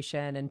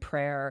meditation and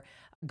prayer,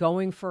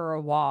 going for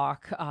a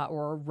walk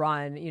or a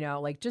run,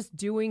 like just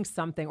doing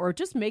something, or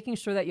just making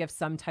sure that you have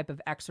some type of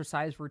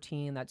exercise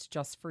routine that's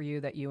just for you,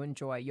 that you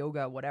enjoy,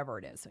 yoga, whatever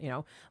it is,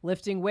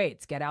 lifting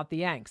weights, get out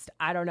the angst.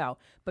 I don't know,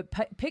 but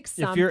pick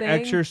something. If you're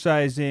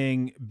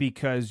exercising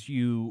because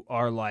you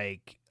are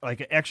like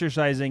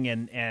exercising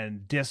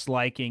and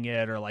disliking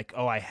it, or like,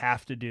 oh, I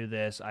have to do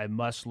this, I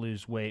must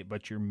lose weight,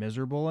 but you're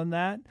miserable in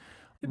that.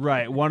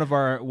 Right. One of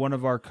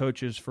our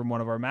coaches from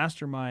one of our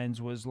masterminds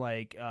was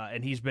like,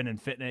 and he's been in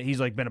fitness. He's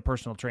like been a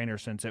personal trainer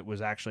since it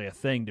was actually a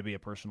thing to be a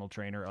personal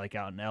trainer, like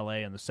out in LA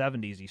in the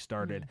 70s he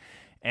started.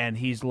 And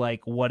he's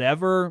like,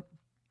 whatever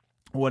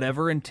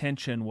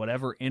intention,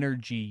 whatever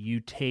energy you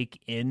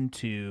take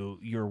into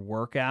your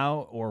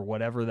workout, or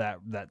whatever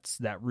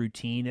that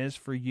routine is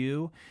for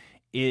you,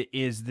 it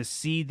is the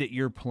seed that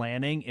you're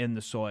planting in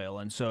the soil.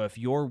 And so if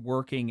you're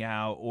working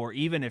out, or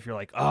even if you're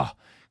like, oh,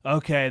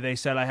 okay, they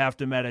said I have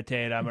to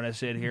meditate, I'm going to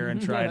sit here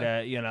and try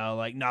to,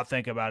 like not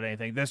think about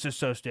anything. This is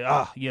so stupid,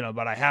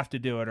 but I have to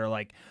do it. Or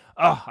like,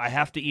 oh, I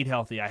have to eat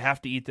healthy. I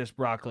have to eat this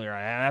broccoli, or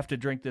I have to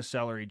drink this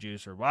celery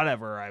juice, or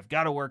whatever. Or I've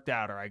got to work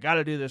out, or I got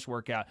to do this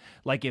workout.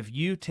 Like if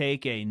you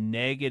take a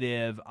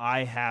negative,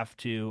 I have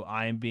to,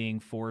 I'm being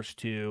forced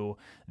to,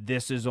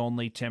 this is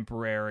only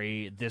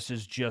temporary, this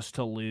is just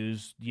to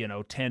lose,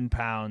 10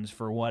 pounds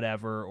for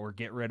whatever, or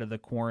get rid of the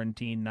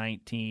quarantine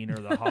 19 or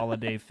the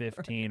holiday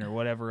 15 or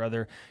whatever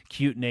other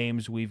cute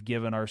names we've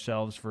given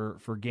ourselves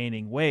for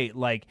gaining weight.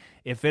 Like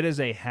if it is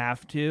a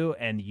have to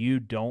and you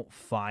don't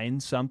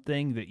find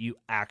something that you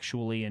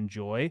actually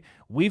enjoy,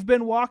 we've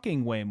been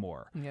walking way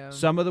more. Yeah.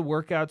 Some of the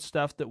workout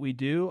stuff that we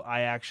do,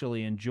 I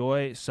actually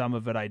enjoy. Some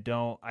of it I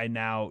don't.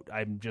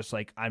 I'm just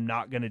like, I'm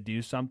not going to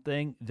do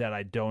something that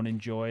I don't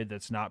enjoy,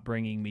 that's not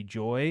bringing me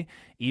joy,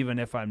 even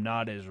if I'm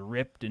not as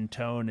ripped and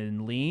toned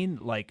and lean,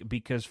 like,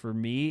 because for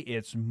me,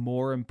 it's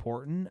more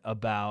important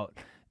about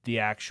the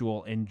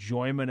actual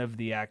enjoyment of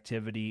the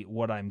activity,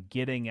 what I'm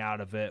getting out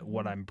of it,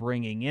 what I'm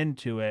bringing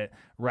into it,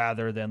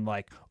 rather than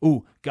like,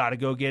 ooh, got to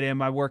go get in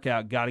my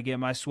workout, got to get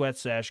my sweat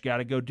sesh, got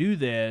to go do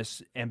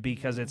this. And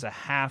because it's a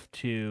have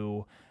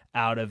to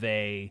out of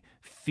a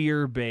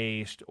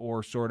fear-based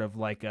or sort of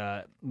like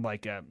a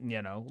like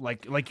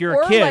you're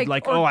Or a kid,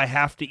 oh, I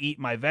have to eat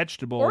my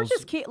vegetables, or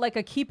just like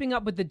a keeping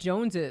up with the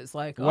Joneses,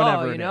 like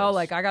whatever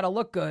like I got to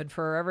look good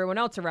for everyone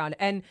else around,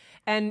 and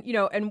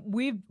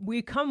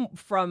we come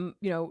from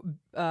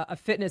a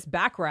fitness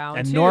background,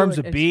 and too. Norm's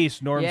a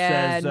beast. Norm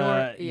says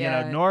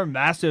Norm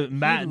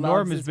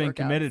Norm has been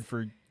committed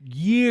for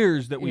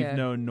years that we've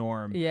known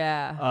Norm.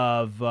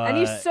 And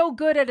he's so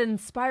good at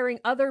inspiring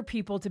other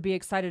people to be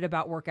excited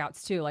about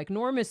workouts too. Like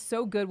Norm is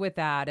so good with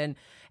that, and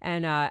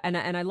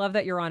I love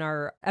that you're on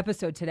our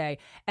episode today.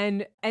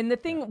 And the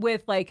thing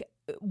with like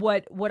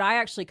what I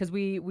actually, because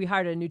we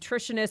hired a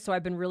nutritionist, so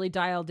I've been really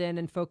dialed in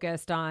and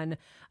focused on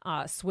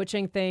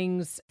switching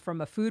things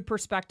from a food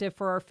perspective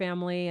for our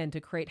family and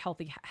to create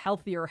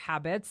healthier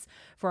habits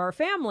for our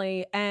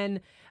family.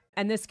 And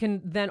this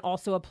can then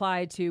also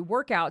apply to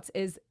workouts,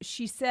 is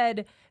she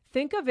said,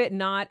 think of it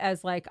not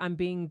as like I'm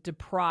being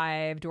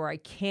deprived or I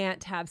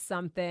can't have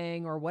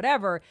something or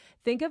whatever.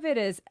 Think of it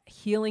as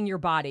healing your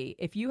body.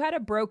 If you had a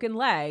broken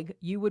leg,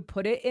 you would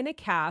put it in a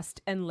cast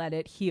and let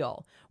it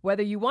heal,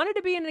 whether you wanted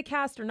to be in a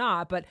cast or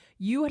not, but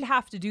you would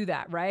have to do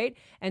that, right?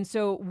 And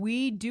so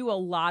we do a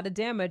lot of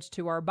damage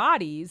to our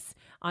bodies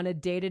on a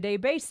day-to-day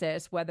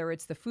basis, whether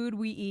it's the food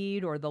we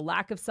eat or the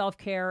lack of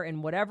self-care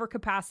in whatever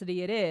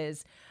capacity it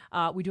is.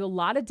 We do a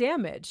lot of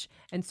damage.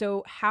 And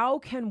so how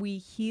can we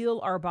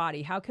heal our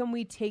body? How can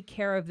we take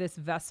care of this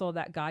vessel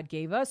that God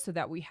gave us so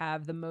that we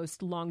have the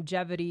most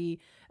longevity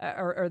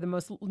or the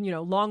most,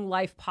 long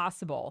life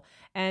possible?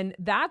 And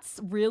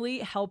that's really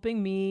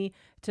helping me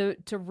to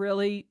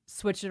really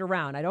switch it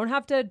around. I don't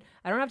have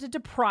to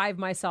deprive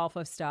myself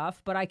of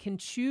stuff, but I can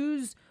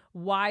choose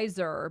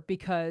wiser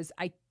because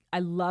I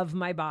love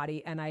my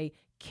body and I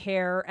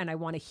care and I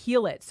want to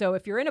heal it. So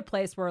if you're in a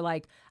place where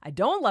like, I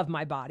don't love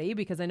my body,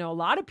 because I know a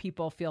lot of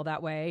people feel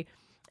that way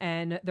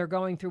and they're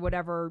going through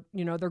whatever,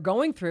 they're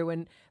going through,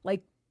 and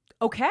like,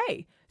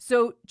 okay,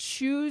 so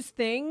choose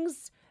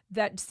things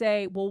that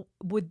say, well,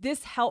 would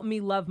this help me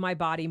love my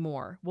body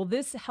more? Will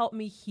this help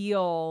me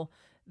heal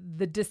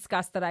the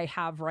disgust that I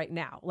have right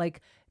now?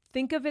 Like,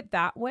 think of it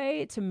that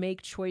way, to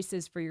make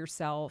choices for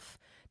yourself,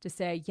 to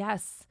say,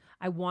 yes,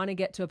 I want to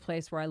get to a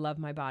place where I love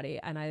my body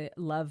and I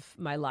love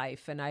my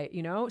life. And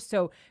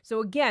so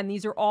again,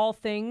 these are all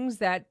things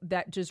that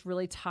just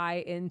really tie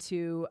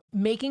into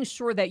making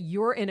sure that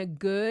you're in a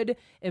good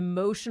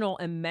emotional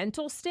and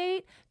mental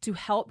state to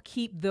help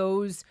keep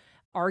those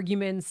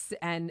arguments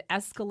and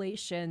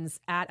escalations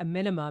at a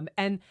minimum.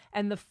 And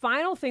the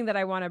final thing that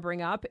I want to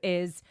bring up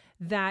is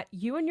that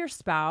you and your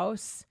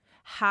spouse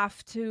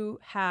have to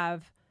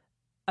have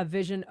a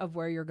vision of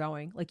where you're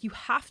going. Like, you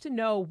have to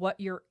know what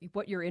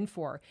you're in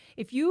for.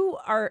 If you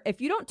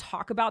don't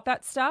talk about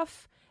that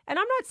stuff, and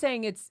I'm not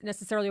saying it's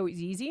necessarily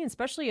always easy,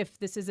 especially if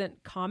this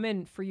isn't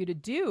common for you to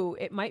do,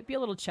 it might be a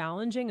little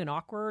challenging and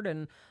awkward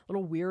and a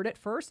little weird at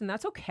first, and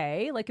that's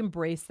okay. Like,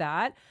 embrace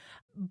that.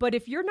 But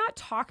if you're not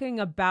talking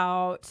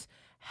about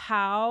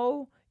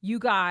how you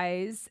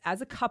guys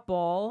as a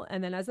couple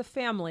and then as a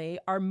family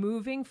are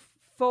moving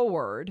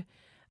forward,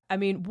 I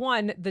mean,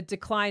 one, the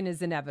decline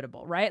is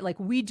inevitable, right? Like,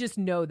 we just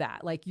know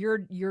that. Like, you're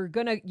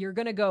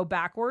gonna go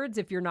backwards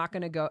if you're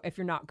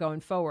not going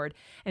forward.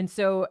 And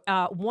so,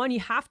 one, you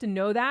have to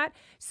know that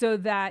so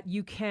that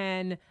you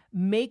can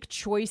make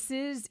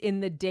choices in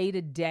the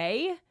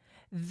day-to-day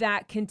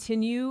that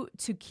continue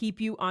to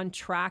keep you on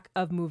track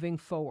of moving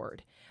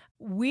forward.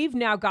 We've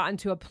now gotten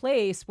to a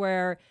place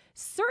where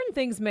certain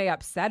things may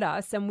upset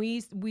us, and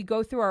we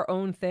go through our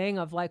own thing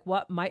of like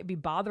what might be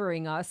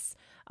bothering us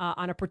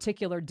on a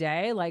particular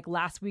day. Like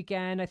last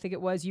weekend, I think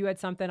it was, you had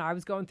something, I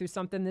was going through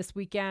something this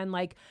weekend,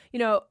 like,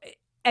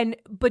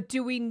 but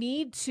do we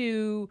need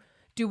to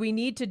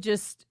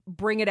just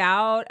bring it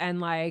out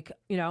and like,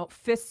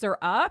 fists are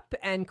up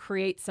and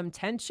create some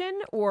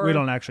tension? Or we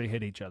don't actually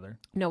hit each other.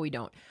 No, we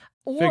don't.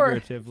 Or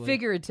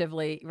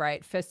figuratively,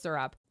 right? Fists are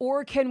up.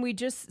 Or can we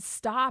just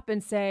stop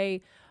and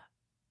say,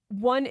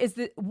 one is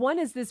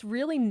this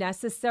really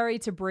necessary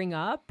to bring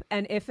up?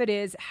 And if it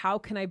is, how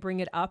can I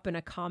bring it up in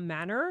a calm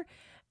manner?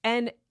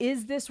 And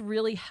is this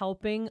really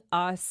helping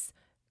us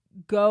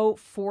go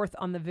forth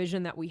on the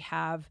vision that we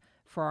have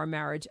for our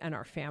marriage and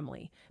our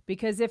family?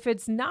 Because if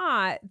it's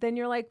not, then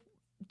you're like,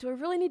 do I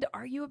really need to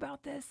argue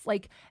about this?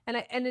 Like,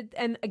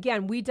 and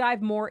again, we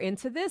dive more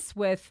into this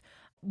with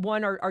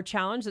our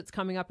challenge that's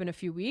coming up in a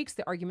few weeks,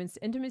 the Arguments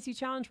to Intimacy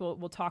Challenge.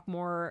 We'll talk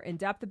more in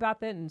depth about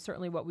that, and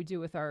certainly what we do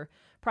with our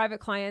private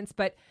clients.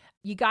 But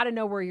you got to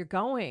know where you're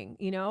going,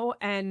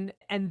 and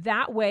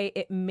that way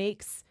it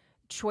makes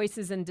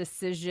choices and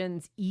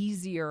decisions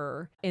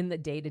easier in the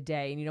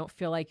day-to-day, and you don't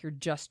feel like you're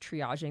just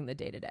triaging the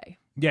day-to-day.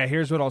 Yeah,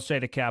 here's what I'll say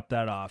to cap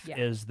that off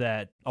is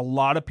that a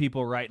lot of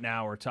people right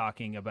now are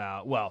talking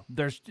about, well,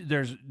 there's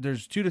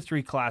 2 to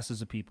 3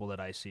 classes of people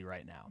that I see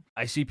right now.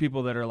 I see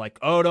people that are like,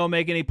 oh, don't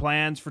make any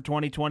plans for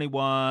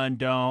 2021.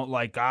 Don't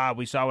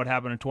we saw what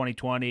happened in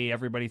 2020.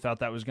 Everybody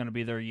thought that was going to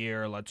be their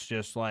year. Let's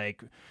just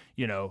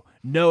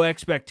no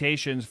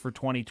expectations for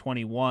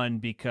 2021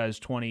 because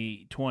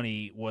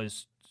 2020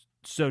 was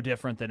so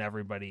different than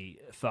everybody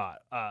thought.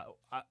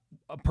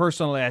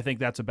 Personally, I think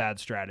that's a bad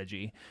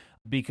strategy.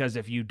 Because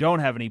if you don't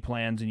have any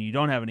plans and you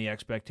don't have any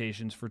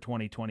expectations for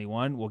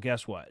 2021, well,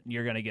 guess what?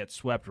 You're going to get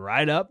swept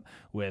right up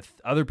with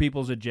other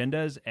people's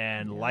agendas.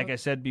 And like I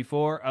said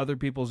before, other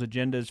people's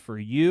agendas for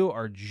you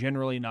are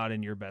generally not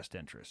in your best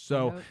interest.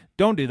 So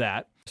don't do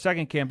that.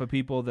 Second camp of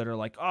people that are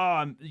like, oh,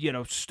 I'm,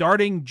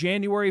 starting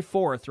January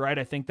 4th, right?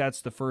 I think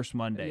that's the first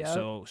Monday. Yep.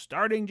 So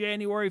starting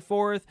January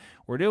 4th,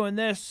 we're doing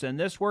this, and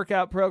this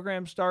workout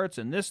program starts,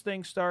 and this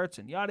thing starts,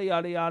 and yada,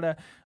 yada, yada.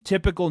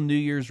 Typical New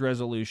Year's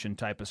resolution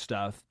type of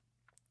stuff.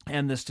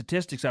 And the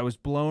statistics, I was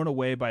blown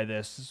away by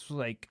this. This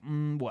was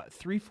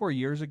 3-4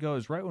 years ago,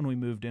 is right when we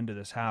moved into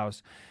this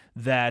house,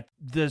 that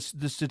the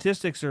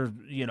statistics are,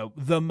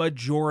 the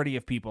majority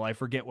of people, I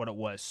forget what it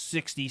was,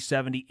 60,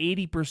 70,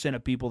 80%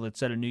 of people that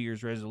set a New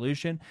Year's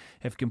resolution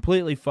have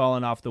completely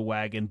fallen off the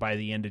wagon by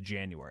the end of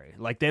January.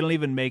 Like, they don't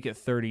even make it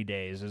 30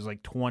 days. It's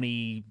like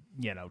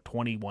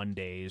 21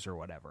 days or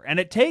whatever. And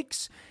it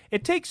takes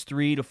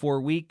 3 to 4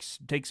 weeks.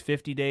 It takes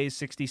 50 days,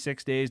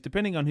 66 days,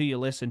 depending on who you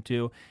listen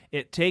to.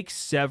 It takes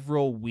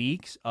several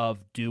weeks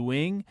of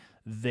doing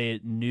the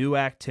new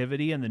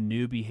activity and the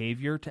new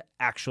behavior to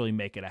actually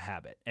make it a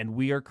habit. And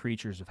we are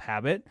creatures of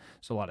habit.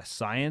 There's a lot of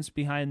science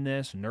behind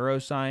this,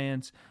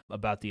 neuroscience,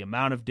 about the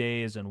amount of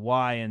days and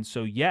why. And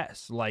so,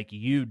 yes,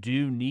 you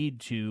do need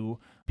to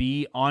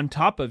be on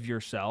top of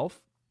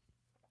yourself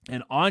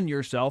and on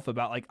yourself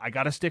about I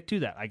got to stick to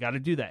that. I got to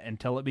do that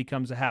until it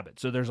becomes a habit.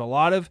 So there's a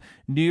lot of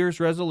New Year's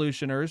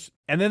resolutioners.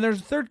 And then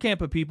there's a third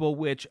camp of people,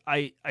 which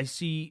I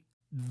see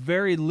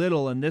very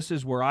little, and this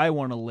is where I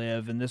want to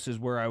live, and this is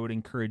where I would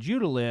encourage you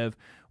to live,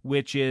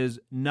 which is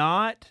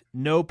not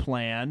no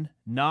plan,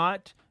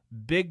 not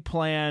big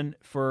plan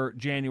for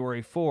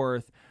January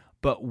 4th,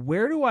 but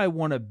where do I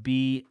want to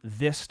be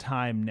this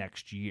time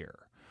next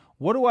year?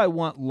 What do I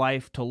want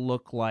life to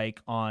look like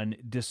on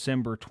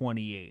December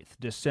 28th,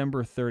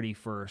 December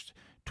 31st,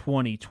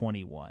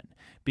 2021?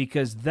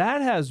 Because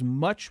that has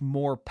much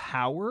more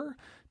power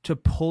to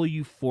pull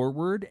you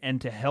forward and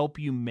to help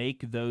you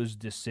make those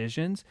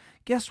decisions.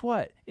 Guess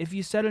what? If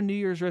you set a New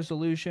Year's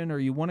resolution or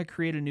you want to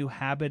create a new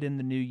habit in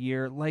the new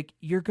year,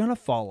 you're going to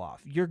fall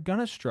off. You're going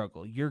to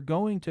struggle. You're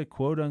going to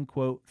quote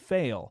unquote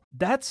fail.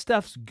 That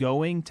stuff's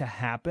going to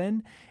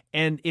happen.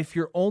 And if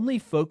you're only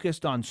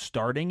focused on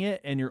starting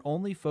it and you're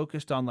only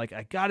focused on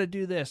I got to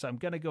do this, I'm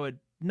going to go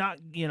not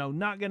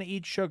going to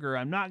eat sugar,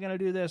 I'm not going to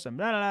do this, I'm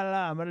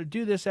going to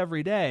do this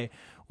every day.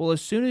 Well,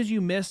 as soon as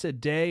you miss a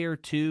day or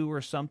two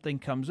or something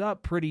comes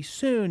up, pretty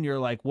soon you're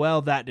like,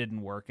 well, that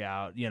didn't work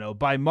out.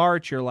 By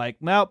March, you're like,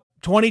 nope,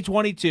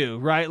 2022,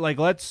 right?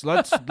 Let's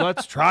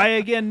try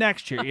again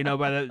next year.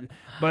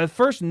 By the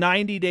first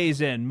 90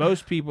 days in,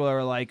 most people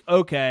are like,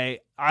 okay,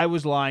 I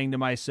was lying to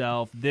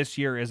myself. This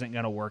year isn't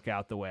going to work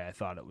out the way I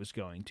thought it was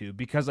going to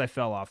because I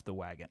fell off the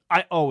wagon.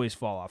 I always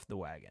fall off the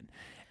wagon.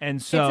 And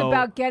so it's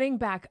about getting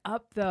back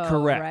up, though.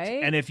 Correct.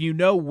 Right? And if you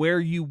know where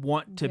you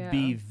want to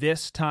be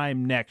this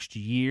time next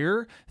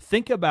year,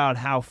 think about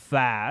how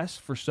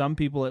fast. For some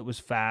people it was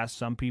fast,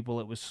 some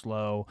people it was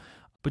slow.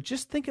 But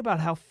just think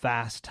about how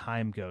fast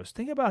time goes.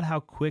 Think about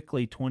how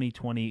quickly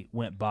 2020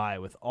 went by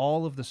with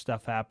all of the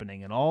stuff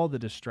happening and all the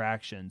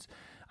distractions.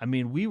 I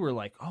mean, we were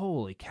like,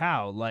 holy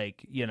cow,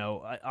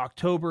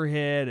 October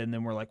hit, and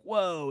then we're like,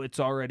 whoa, it's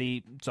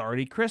already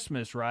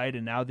Christmas, right?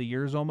 And now the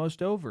year's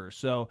almost over.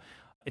 So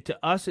to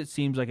us, it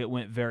seems like it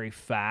went very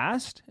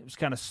fast. It was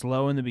kind of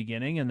slow in the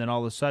beginning, and then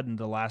all of a sudden,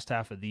 the last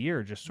half of the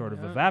year just sort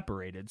of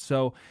evaporated.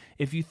 So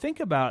if you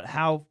think about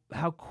how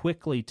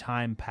quickly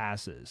time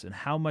passes and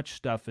how much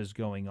stuff is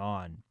going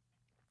on,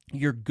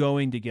 you're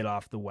going to get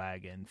off the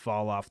wagon,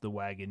 fall off the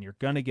wagon. You're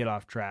going to get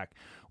off track.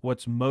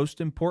 What's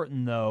most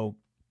important, though,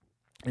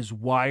 is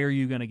why are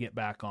you going to get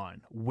back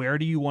on? Where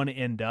do you want to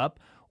end up?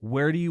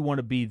 Where do you want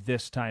to be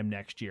this time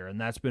next year? And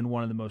that's been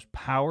one of the most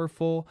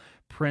powerful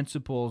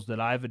principles that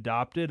I've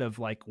adopted of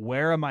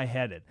where am I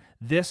headed?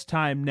 This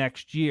time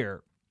next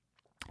year,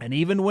 And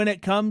even when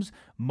it comes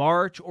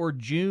March or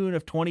June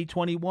of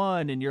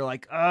 2021 and you're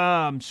like,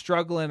 I'm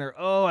struggling, or,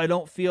 I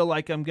don't feel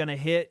like I'm going to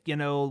hit,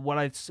 what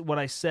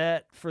I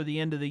set for the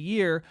end of the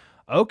year.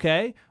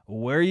 Okay,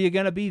 where are you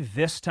going to be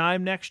this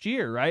time next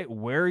year, right?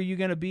 Where are you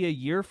going to be a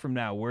year from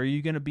now? Where are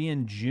you going to be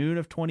in June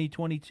of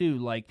 2022?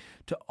 Like,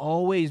 to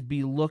always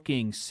be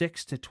looking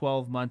 6 to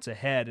 12 months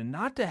ahead, and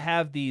not to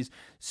have these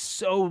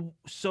so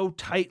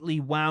tightly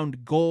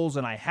wound goals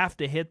and I have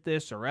to hit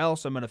this or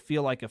else I'm going to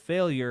feel like a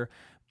failure,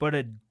 but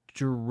a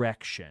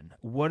direction.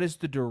 What is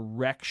the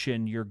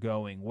direction you're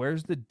going?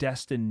 Where's the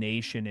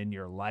destination in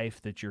your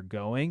life that you're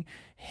going?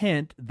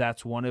 Hint,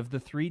 that's one of the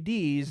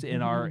 3Ds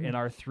in our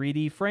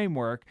 3D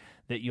framework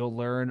that you'll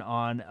learn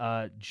on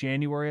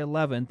January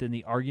 11th in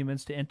the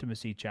Arguments to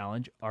Intimacy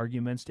Challenge,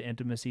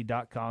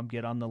 argumentstointimacy.com.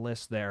 Get on the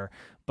list there.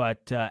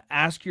 But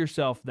ask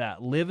yourself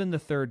that. Live in the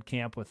third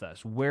camp with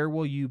us. Where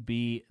will you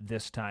be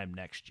this time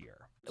next year?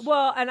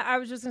 Well, and I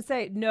was just going to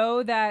say,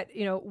 know that,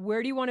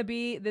 where do you want to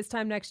be this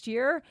time next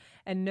year?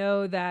 And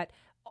know that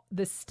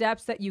the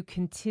steps that you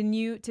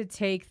continue to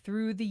take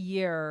through the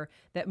year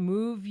that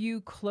move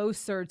you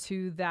closer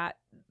to that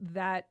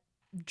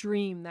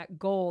dream, that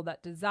goal,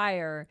 that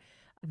desire,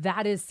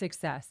 that is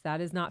success. That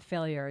is not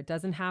failure. It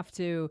doesn't have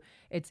to,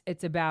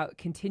 it's about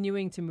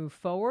continuing to move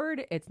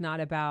forward. It's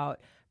not about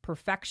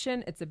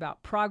perfection. It's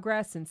about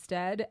progress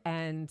instead.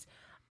 And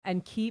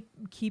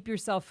keep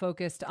yourself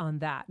focused on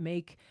that.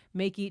 Make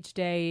each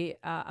day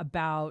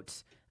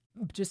about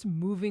just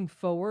moving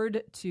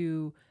forward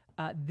to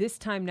this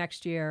time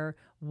next year.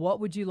 What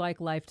would you like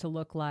life to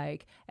look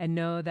like? And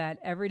know that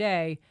every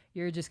day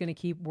you're just going to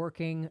keep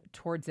working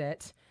towards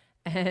it.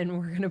 And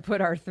we're going to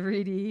put our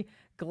 3D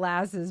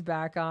glasses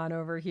back on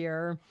over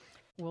here.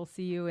 We'll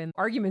see you in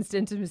Arguments to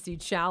Intimacy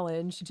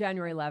Challenge,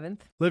 January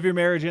 11th. Live your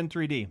marriage in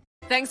 3D.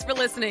 Thanks for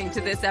listening to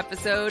this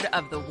episode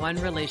of The One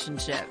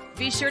Relationship.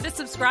 Be sure to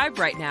subscribe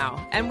right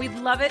now, and we'd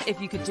love it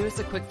if you could do us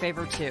a quick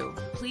favor too.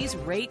 Please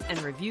rate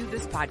and review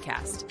this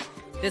podcast.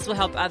 This will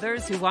help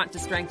others who want to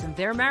strengthen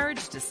their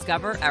marriage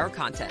discover our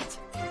content.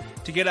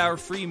 To get our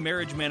free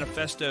marriage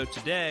manifesto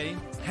today,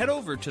 head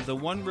over to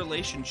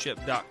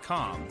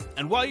theonerelationship.com.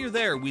 And while you're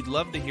there, we'd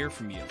love to hear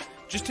from you.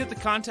 Just hit the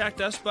Contact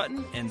Us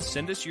button and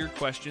send us your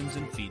questions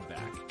and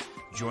feedback.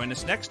 Join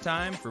us next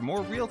time for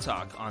more real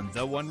talk on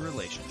The One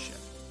Relationship.